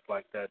do stuff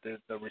like that.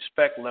 The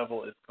respect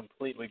level is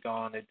completely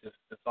gone. It's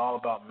all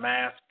about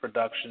mass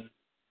production.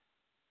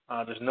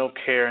 There's no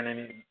care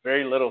in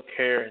very little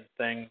care in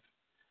things.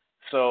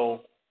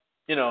 So,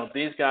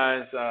 these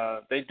guys,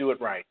 they do it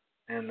right.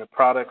 And the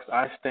products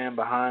I stand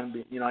behind,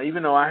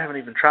 even though I haven't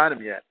even tried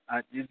them yet,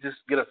 you just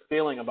get a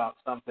feeling about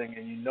something,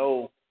 and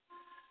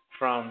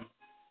from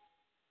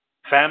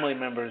family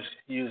members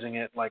using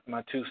it, like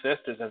my two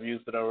sisters have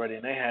used it already,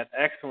 and they had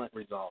excellent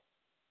results.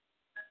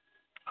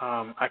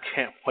 I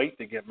can't wait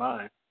to get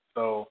mine.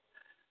 So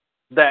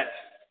that's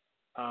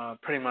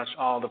pretty much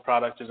all the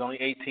products. There's only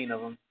 18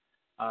 of them.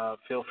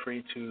 Feel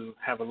free to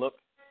have a look.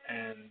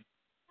 And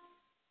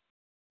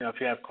if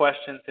you have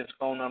questions, his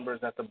phone number is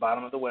at the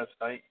bottom of the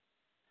website.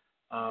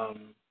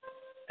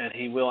 And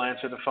he will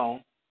answer the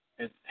phone.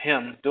 It's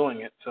him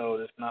doing it, so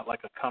it's not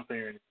like a company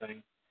or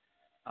anything.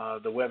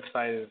 The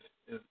website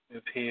is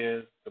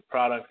his. The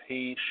products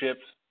he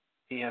ships,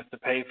 he has to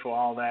pay for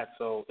all that,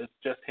 so it's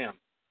just him.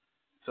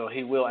 So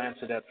he will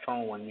answer that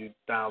phone when you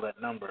dial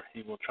that number.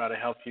 He will try to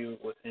help you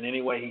in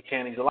any way he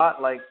can. He's a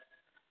lot like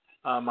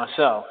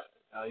myself.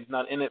 He's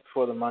not in it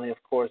for the money, of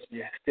course.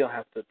 You still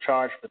have to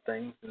charge for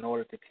things in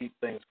order to keep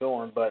things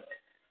going, but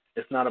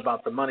it's not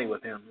about the money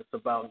with him. It's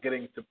about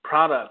getting to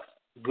products,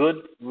 good,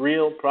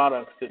 real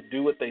products that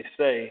do what they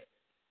say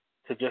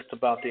to just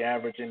about the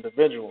average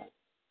individual.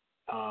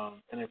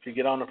 And if you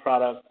get on the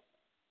product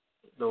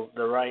the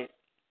right,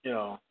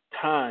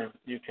 time,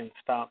 you can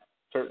stop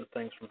certain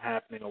things from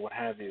happening or what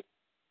have you.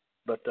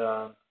 But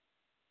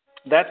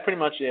that's pretty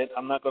much it.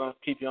 I'm not going to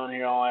keep you on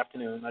here all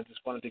afternoon. I just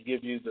wanted to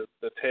give you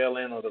the tail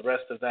end or the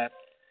rest of that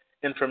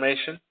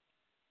information.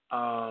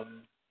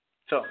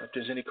 So if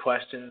there's any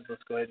questions,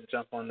 let's go ahead and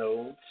jump on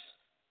those.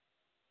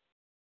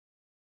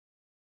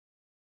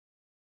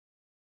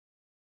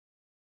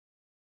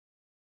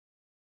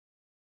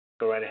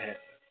 Go right ahead.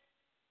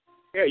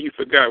 Yeah, you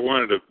forgot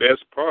one of the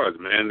best parts,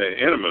 man, the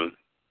enema.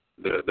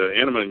 The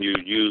enema, you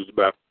use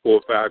about 4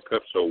 or 5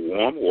 cups of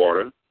warm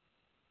water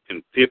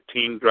and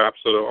 15 drops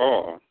of the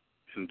oil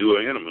and do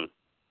an enema.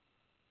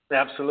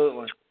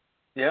 Absolutely.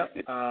 Yeah.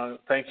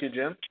 Thank you,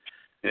 Jim.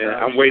 Yeah,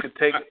 I'm waiting.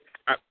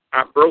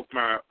 I broke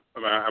my,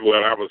 I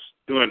was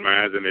doing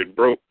mine and it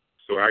broke,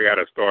 so I got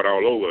to start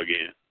all over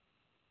again.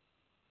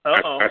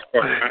 Uh-oh. I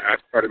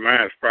started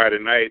mine Friday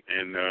night,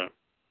 and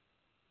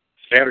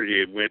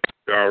Saturday it went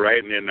all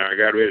right, and then I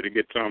got ready to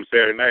get some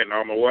Saturday night, and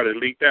all my water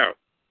leaked out.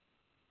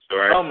 So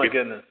oh, my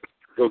goodness.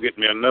 Go get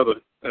me another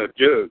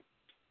jug.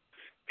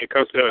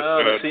 Because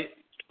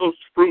those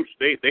fruits,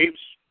 they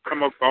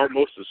come up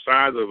almost the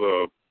size of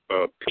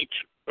a peach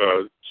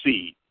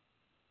seed.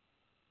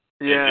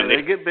 Yeah, and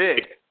they get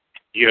big.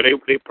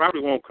 They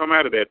probably won't come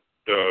out of that,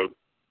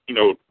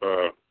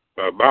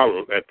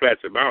 bottle, that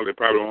plastic bottle. They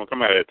probably won't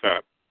come out of that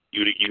top.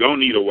 You're going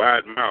to need a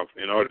wide mouth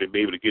in order to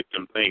be able to get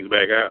them things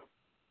back out.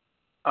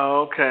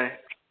 Oh, okay.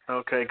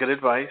 Okay, good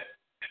advice.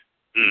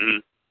 Mm-hmm.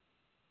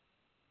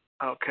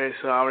 Okay,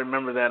 so I'll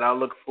remember that. I'll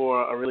look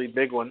for a really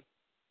big one.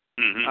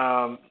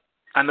 Mm-hmm.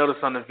 I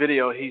noticed on the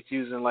video he's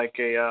using like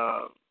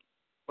a,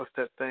 what's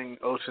that thing,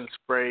 Ocean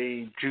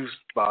Spray juice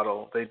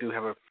bottle. They do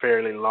have a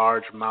fairly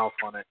large mouth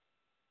on it.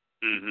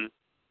 Mm-hmm.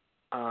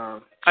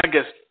 I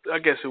guess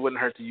it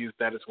wouldn't hurt to use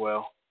that as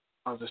well.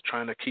 I was just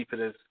trying to keep it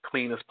as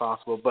clean as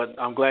possible, but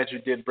I'm glad you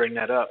did bring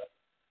that up.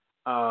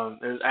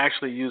 There's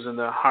actually using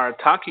the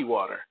harataki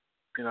water.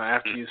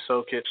 After you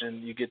soak it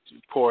and you get to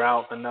pour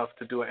out enough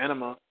to do an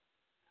enema,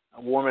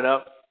 warm it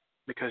up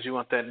because you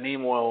want that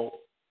neem oil.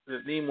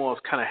 The neem oil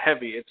is kind of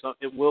heavy.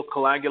 It will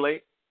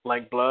coagulate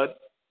like blood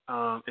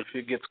if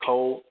it gets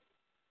cold.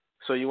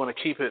 So you want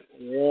to keep it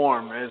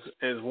warm,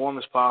 as warm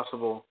as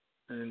possible.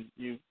 And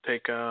you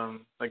take,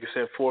 like I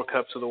said, 4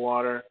 cups of the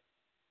water,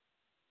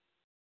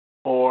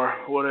 or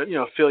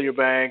fill your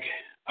bag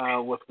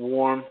with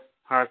warm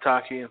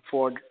harataki and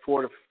 4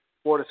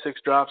 to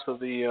 6 drops of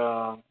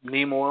the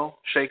neem oil.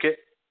 Shake it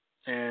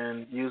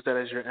and use that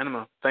as your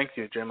enema. Thank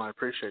you, Jim. I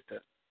appreciate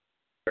that.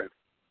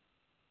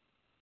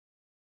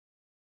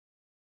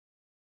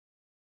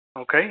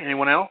 Okay.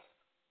 Anyone else?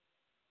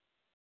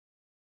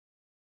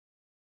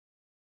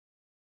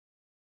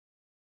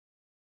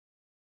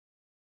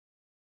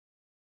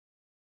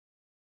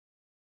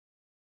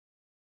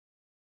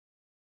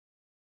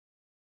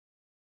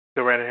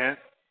 Go right ahead.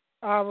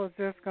 I was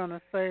just going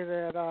to say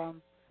that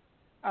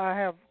I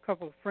have a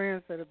couple of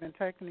friends that have been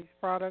taking these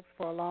products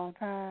for a long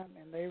time,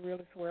 and they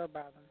really swear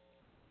by them.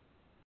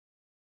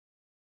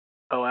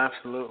 Oh,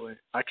 absolutely.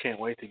 I can't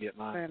wait to get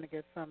mine. Plan to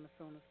get some as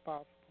soon as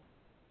possible.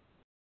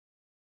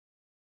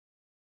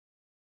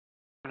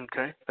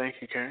 Okay. Thank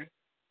you, Karen.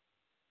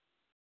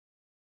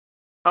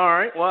 All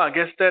right. Well, I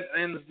guess that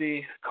ends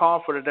the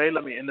call for today.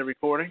 Let me end the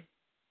recording.